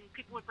hit, and then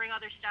people would bring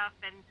other stuff,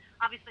 and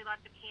obviously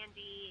lots of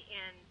candy,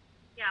 and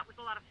it was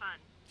a lot of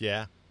fun.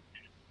 Yeah.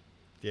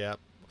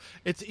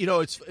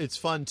 It's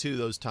fun too.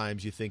 Those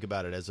times you think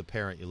about it as a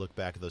parent, you look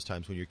back at those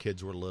times when your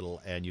kids were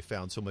little, and you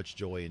found so much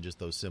joy in just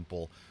those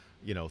simple,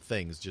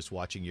 things. Just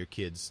watching your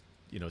kids,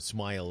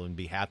 smile and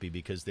be happy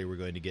because they were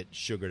going to get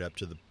sugared up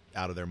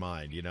out of their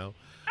mind,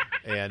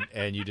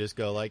 and you just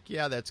go like,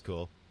 yeah, that's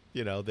cool.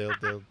 They'll get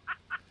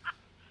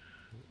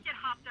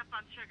hopped up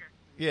on sugar.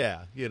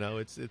 Yeah,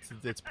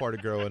 it's part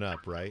of growing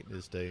up, right?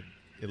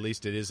 At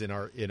least it is in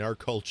our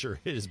culture.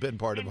 It has been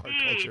part of our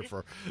culture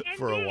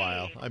for a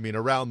while. I mean,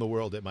 around the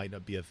world it might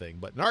not be a thing,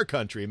 but in our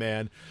country,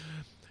 man,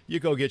 you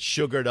go get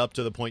sugared up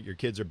to the point your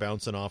kids are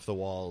bouncing off the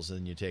walls,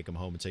 and you take them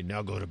home and say,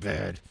 "Now go to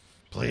bed,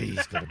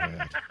 please go to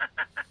bed."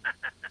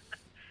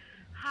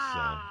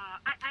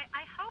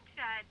 I hope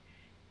that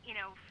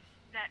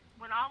that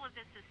when all of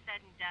this is said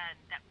and done,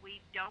 that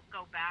we don't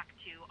go back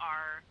to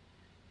our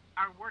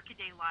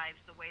workaday lives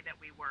the way that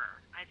we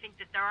were. I think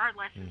that there are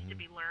lessons to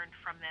be learned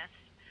from this.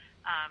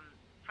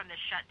 From the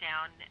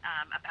shutdown,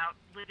 about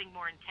living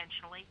more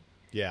intentionally.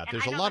 Yeah,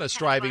 there's a lot of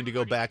striving to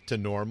go back to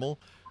normal,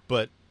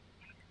 but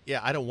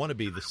I don't want to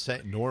be the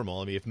same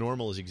normal. I mean, if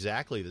normal is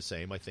exactly the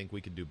same, I think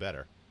we can do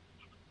better.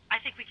 I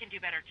think we can do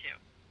better too.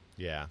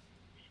 Yeah.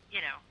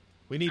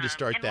 We need to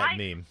start that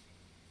meme.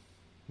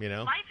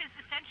 Life is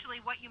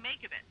essentially what you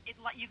make of it.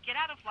 You get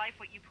out of life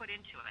what you put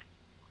into it,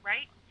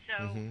 right?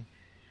 So,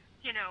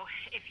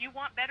 if you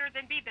want better,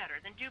 then be better,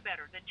 then do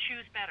better, then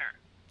choose better.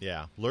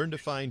 Yeah, learn to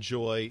find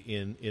joy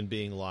in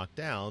being locked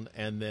down,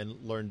 and then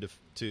learn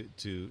to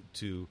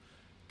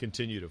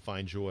continue to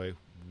find joy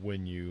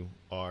when you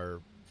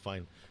are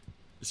when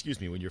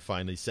you're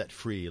finally set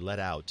free, let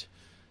out.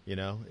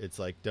 It's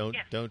like don't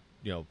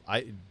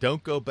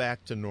go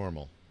back to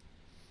normal.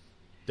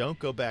 Don't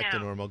go back to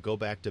normal. Go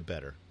back to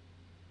better.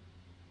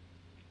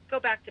 Go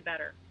back to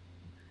better.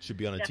 Should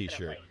be on a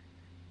T-shirt.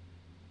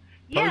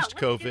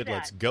 Post-COVID,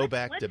 let's go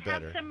back to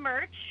better. Let's have some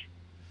merch.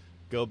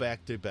 Go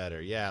back to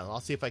better. Yeah,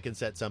 I'll see if I can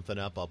set something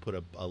up. I'll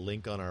put a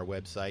link on our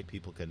website.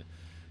 People can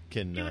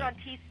do it on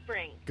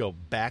Teespring. Go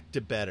back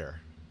to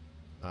better.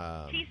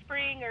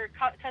 Teespring or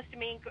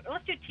Custom Ink.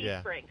 Let's do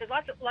Teespring because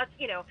lots.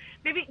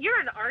 Maybe you're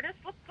an artist.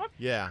 Let's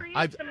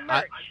create some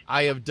merch.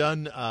 I have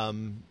done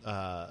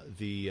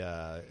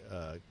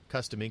the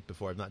Custom Ink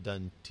before. I've not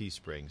done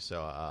Teespring,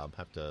 so I'll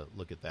have to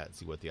look at that and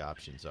see what the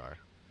options are.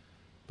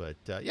 But,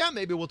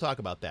 maybe we'll talk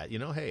about that.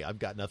 Hey, I've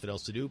got nothing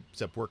else to do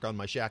except work on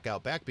my shack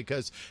out back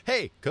because,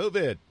 hey,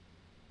 COVID.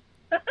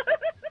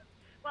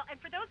 Well, and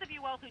for those of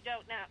you all who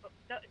don't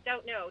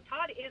know,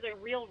 Todd is a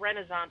real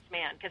Renaissance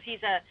man because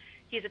he's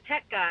a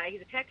tech guy.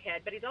 He's a tech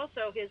head, but he's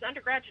also, his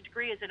undergraduate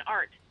degree is in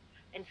art.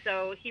 And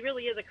so he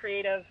really is a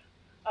creative,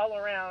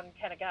 all-around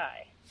kind of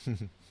guy.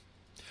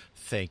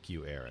 Thank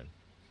you, Aaron.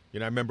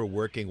 I remember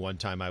working one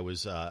time. I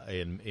was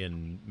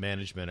in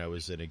management. I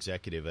was an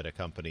executive at a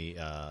company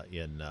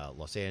in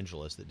Los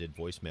Angeles that did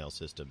voicemail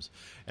systems,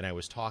 and I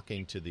was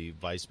talking to the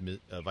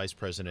vice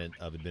president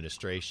of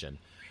administration,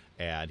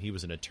 and he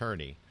was an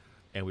attorney,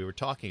 and we were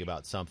talking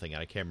about something,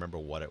 and I can't remember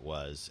what it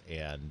was,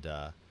 and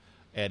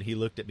he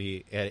looked at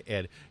me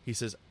and he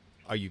says,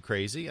 "Are you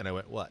crazy?" And I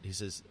went, "What?" He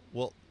says,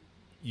 "Well,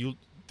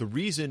 the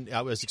reason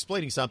I was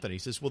explaining something." He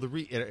says, "Well,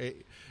 the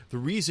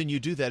reason you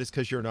do that is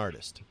because you're an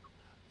artist."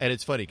 And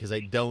it's funny because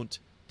I don't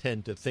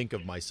tend to think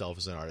of myself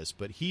as an artist,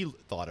 but he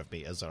thought of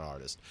me as an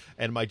artist.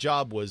 And my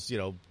job was,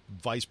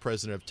 vice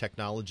president of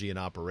technology and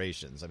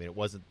operations. I mean, it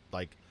wasn't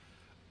like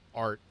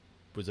art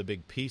was a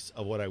big piece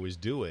of what I was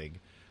doing.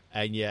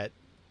 And yet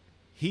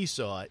he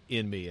saw it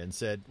in me and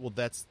said, well,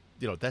 that's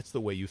the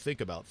way you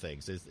think about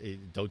things.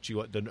 Don't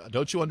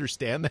you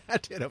understand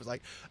that? And I was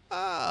like,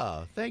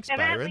 thanks,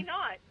 Byron. Evidently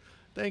not.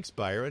 Thanks,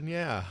 Byron.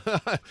 Yeah.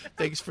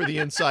 Thanks for the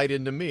insight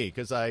into me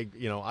because I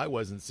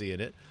wasn't seeing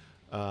it.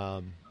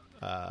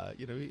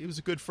 He was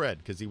a good friend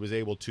because he was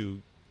able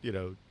to,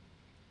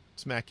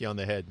 smack you on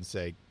the head and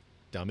say,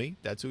 "Dummy,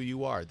 that's who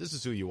you are. This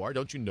is who you are.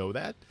 Don't you know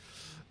that?"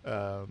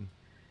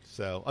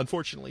 So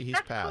unfortunately,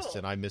 he's passed,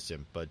 and I miss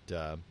him. But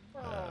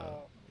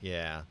he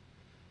had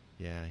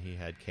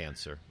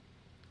cancer.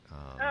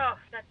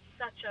 That's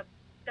such a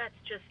that's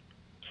just,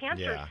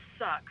 cancer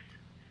sucks.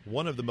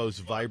 One of the most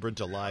vibrant,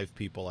 alive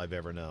people I've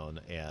ever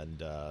known,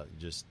 and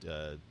just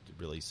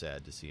really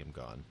sad to see him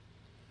gone.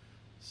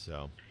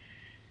 So,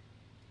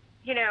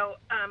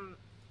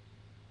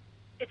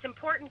 it's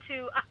important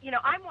to,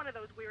 I'm one of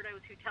those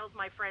weirdos who tells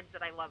my friends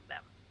that I love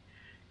them.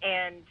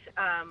 And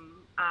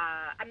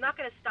I'm not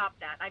going to stop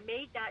that. I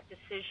made that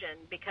decision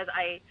because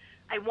I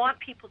want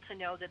people to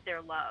know that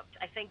they're loved.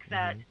 I think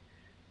that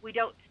we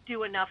don't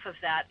do enough of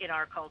that in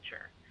our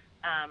culture.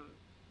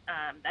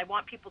 I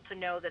want people to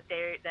know that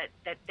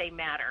they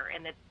matter,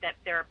 and that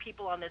there are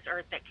people on this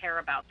earth that care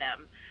about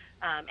them.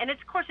 And of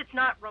course, it's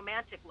not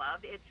romantic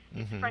love; it's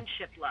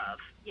friendship love.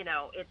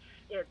 It's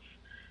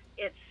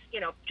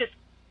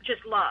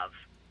just love.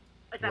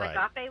 Is that right.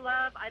 agape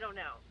love? I don't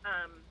know.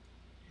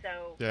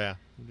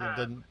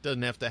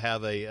 Doesn't have to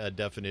have a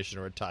definition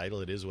or a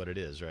title. It is what it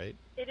is, right?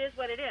 It is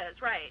what it is,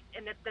 right?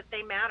 And that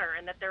they matter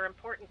and that they're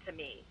important to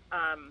me.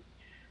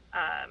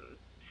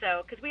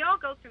 Because we all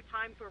go through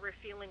times where we're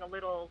feeling a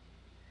little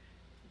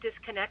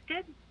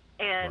disconnected,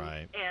 and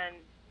right. and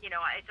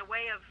it's a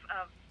way of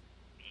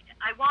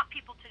I want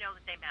people to know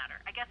that they matter.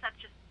 I guess that's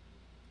just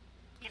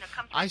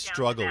comes right I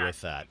struggle down to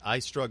with that.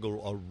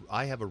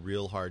 I have a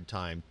real hard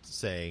time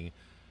saying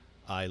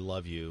I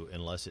love you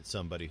unless it's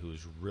somebody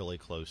who's really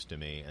close to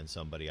me and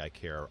somebody I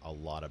care a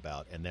lot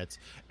about. And that's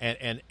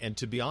and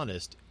to be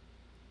honest,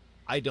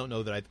 I don't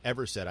know that I've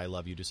ever said I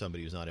love you to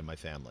somebody who's not in my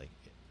family.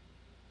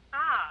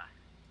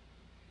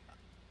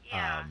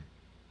 Yeah.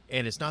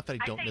 And it's not that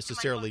I don't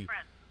necessarily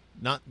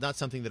not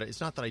something that it's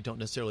not that I don't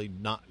necessarily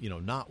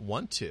not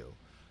want to,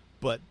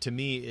 but to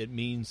me it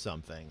means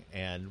something.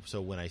 And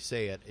so when I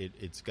say it,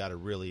 I've got to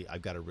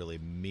really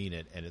mean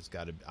it, and it's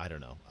got to, I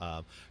don't know,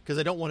 because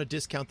I don't want to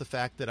discount the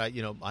fact that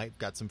I've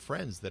got some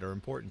friends that are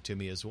important to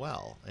me as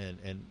well,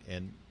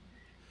 and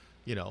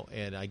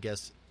I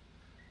guess.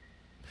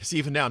 See,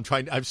 even now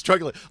I'm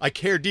struggling. I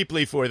care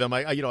deeply for them.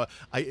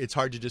 It's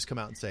hard to just come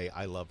out and say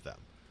I love them.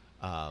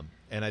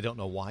 And I don't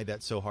know why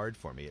that's so hard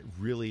for me. It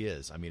really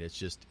is. I mean, it's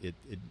just it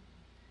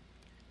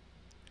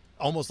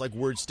almost like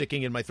words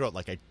sticking in my throat.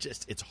 Like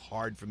it's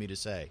hard for me to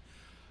say.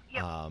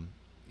 Yep.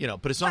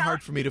 But it's not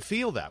hard for me to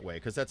feel that way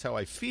because that's how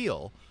I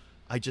feel.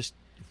 I just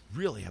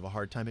really have a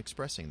hard time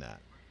expressing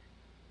that.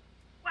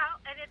 Well,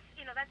 and it's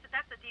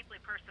that's a deeply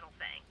personal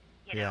thing.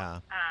 Yeah.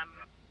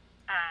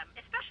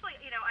 Especially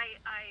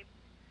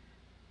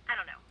I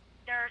don't know.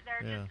 There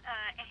are just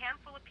a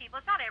handful of people.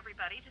 It's not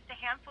everybody, just a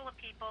handful of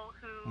people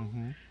who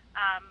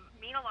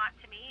mean a lot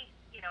to me.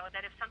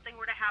 That if something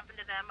were to happen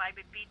to them, I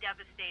would be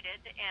devastated,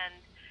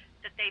 and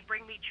that they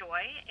bring me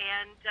joy.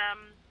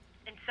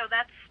 And so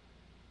that's,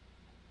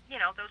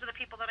 those are the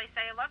people that I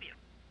say I love you.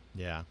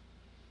 Yeah.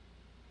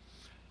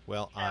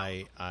 Well, so.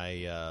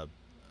 I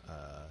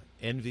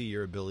envy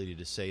your ability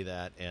to say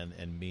that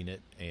and mean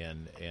it.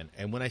 And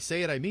when I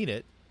say it, I mean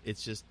it.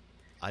 It's just,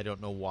 I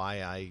don't know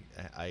why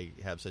I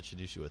have such an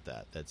issue with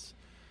that. That's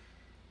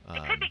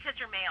it could be because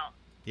you're male.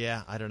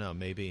 Yeah, I don't know.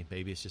 Maybe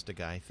it's just a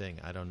guy thing.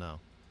 I don't know.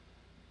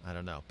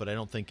 But I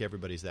don't think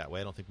everybody's that way.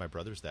 I don't think my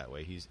brother's that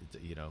way. He's,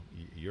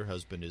 your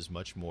husband is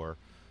much more,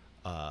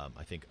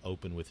 I think,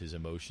 open with his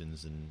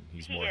emotions, and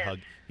he's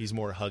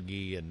more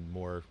huggy and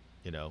more,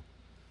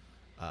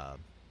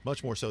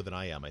 much more so than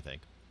I am, I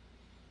think.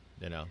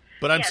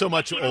 But I'm so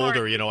much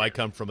older. I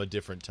come from a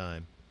different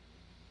time.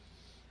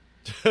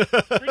 Well,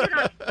 you're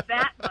not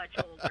that much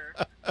older.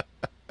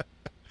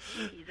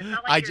 Jeez, it's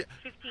not like you're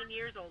 15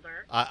 years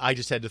older. I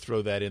just had to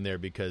throw that in there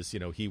because,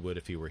 he would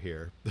if he were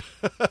here.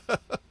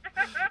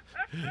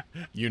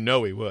 He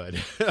would.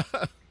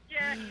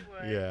 Yeah, he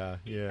would. Yeah.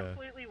 He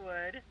completely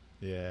would.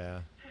 Yeah.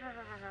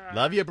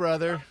 Love you,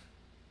 brother.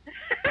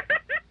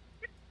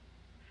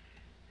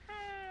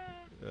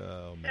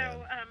 Oh, man.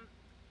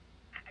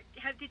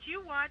 So, did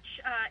you watch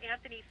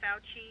Anthony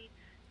Fauci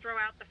throw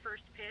out the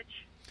first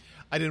pitch?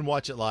 I didn't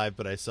watch it live,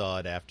 but I saw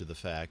it after the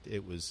fact.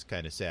 It was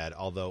kind of sad,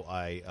 although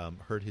I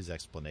heard his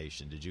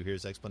explanation. Did you hear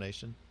his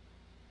explanation?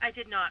 I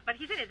did not, but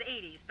he's in his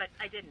 80s, but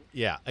I didn't.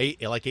 Yeah,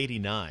 like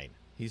 89.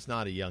 He's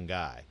not a young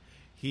guy.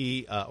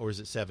 Or is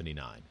it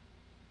 79?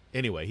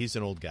 Anyway, he's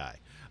an old guy.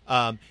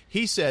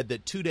 He said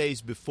that 2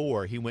 days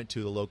before he went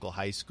to the local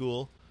high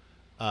school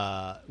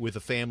with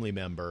a family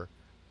member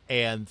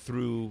and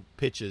threw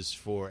pitches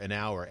for an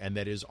hour, and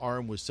that his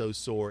arm was so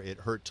sore it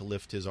hurt to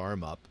lift his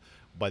arm up.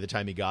 By the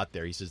time he got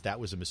there, he says that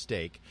was a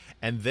mistake.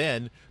 And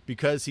then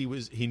because he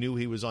knew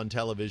he was on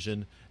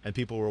television and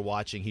people were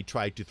watching, he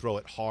tried to throw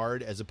it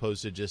hard as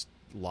opposed to just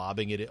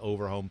lobbing it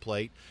over home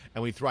plate.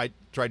 And when he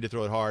tried to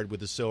throw it hard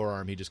with a sore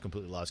arm, he just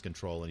completely lost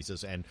control. And he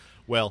says,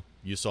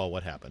 you saw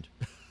what happened.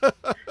 He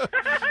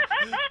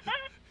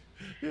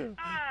was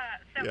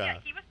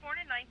born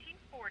in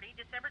 1940,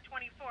 December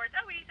 24th.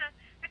 Oh, he's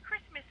a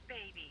Christmas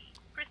baby.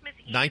 Christmas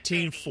Eve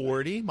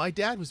 1940? baby. My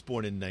dad was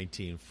born in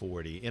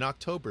 1940. In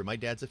October. My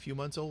dad's a few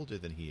months older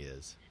than he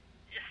is.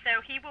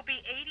 So he will be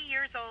 80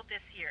 years old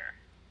this year.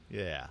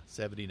 Yeah,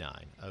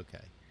 79.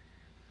 Okay.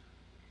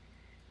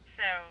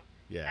 So...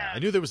 Yeah, I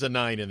knew there was a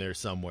 9 in there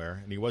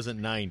somewhere, and he wasn't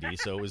 90,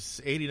 so it was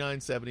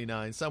 89,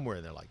 79, somewhere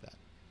in there like that.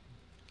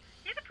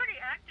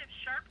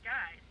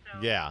 So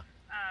Yeah.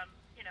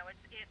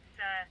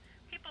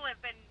 People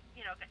have been,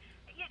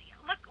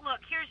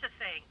 look. Here's the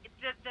thing: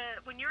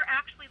 when you're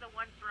actually the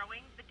one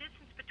throwing, the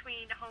distance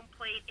between home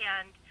plate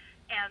and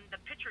the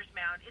pitcher's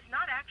mound is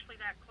not actually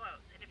that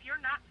close. And if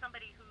you're not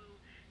somebody who,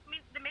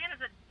 the man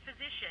is a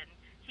physician.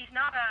 He's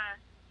not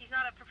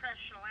a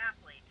professional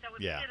athlete. So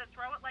if you're going to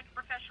throw it like a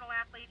professional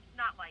athlete,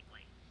 not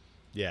likely.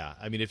 Yeah,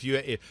 I mean, if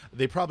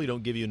they probably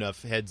don't give you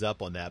enough heads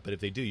up on that, but if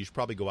they do, you should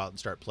probably go out and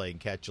start playing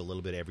catch a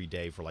little bit every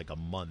day for like a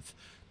month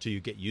till you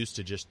get used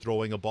to just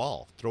throwing a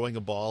ball. Throwing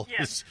a ball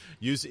is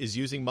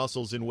using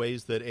muscles in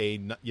ways that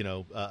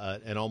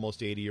an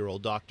almost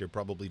 80-year-old doctor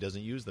probably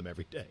doesn't use them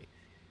every day.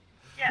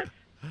 Yes.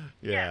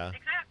 Yeah. Yes,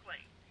 exactly.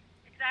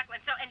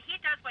 And he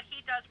does what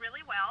he does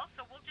really well.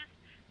 So we'll just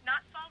not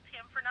fault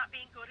him for not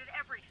being good at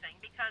everything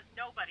because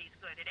nobody's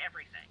good at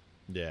everything.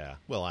 Yeah.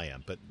 Well, I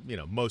am, but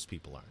most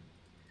people aren't.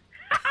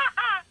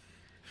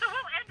 So we'll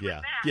end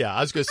with that. Yeah,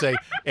 I was going to say,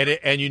 and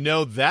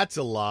that's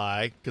a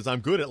lie because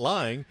I'm good at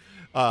lying.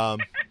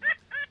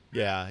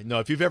 Yeah, no,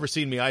 if you've ever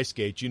seen me ice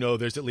skate,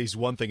 there's at least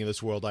one thing in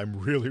this world I'm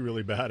really,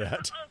 really bad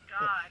at. Oh,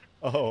 God.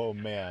 Oh,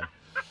 man.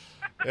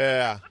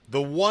 Yeah,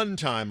 the one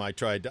time I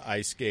tried to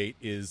ice skate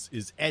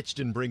is etched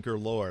in Brinker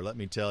lore, let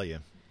me tell you.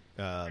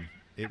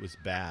 It was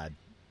bad.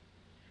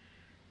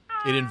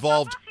 It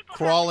involved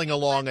crawling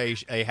along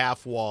a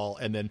half wall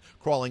and then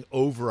crawling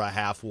over a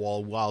half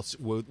wall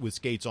with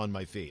skates on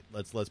my feet.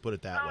 Let's put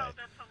it that way. Oh,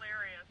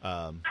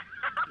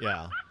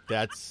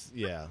 that's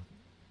hilarious.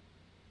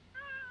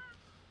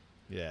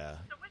 Yeah.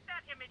 So with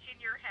that image in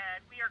your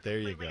head, we are there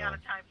completely out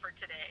of time for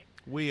today.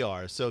 We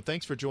are. So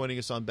thanks for joining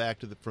us on Back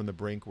from the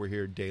Brink. We're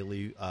here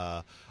daily,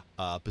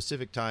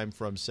 Pacific time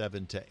from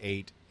 7 to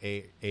 8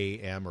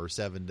 a.m. or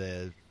 7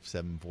 to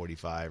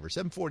 7:45 or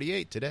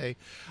 7:48 today.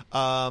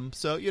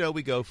 So,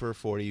 we go for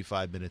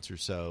 45 minutes or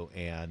so,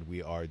 and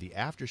we are the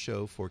after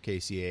show for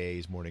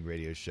KCAA's morning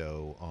radio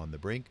show On the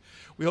Brink.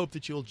 We hope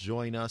that you'll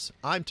join us.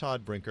 I'm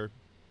Todd Brinker.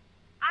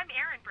 I'm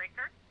Aaron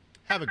Brinker.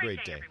 Have a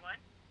great day, everyone.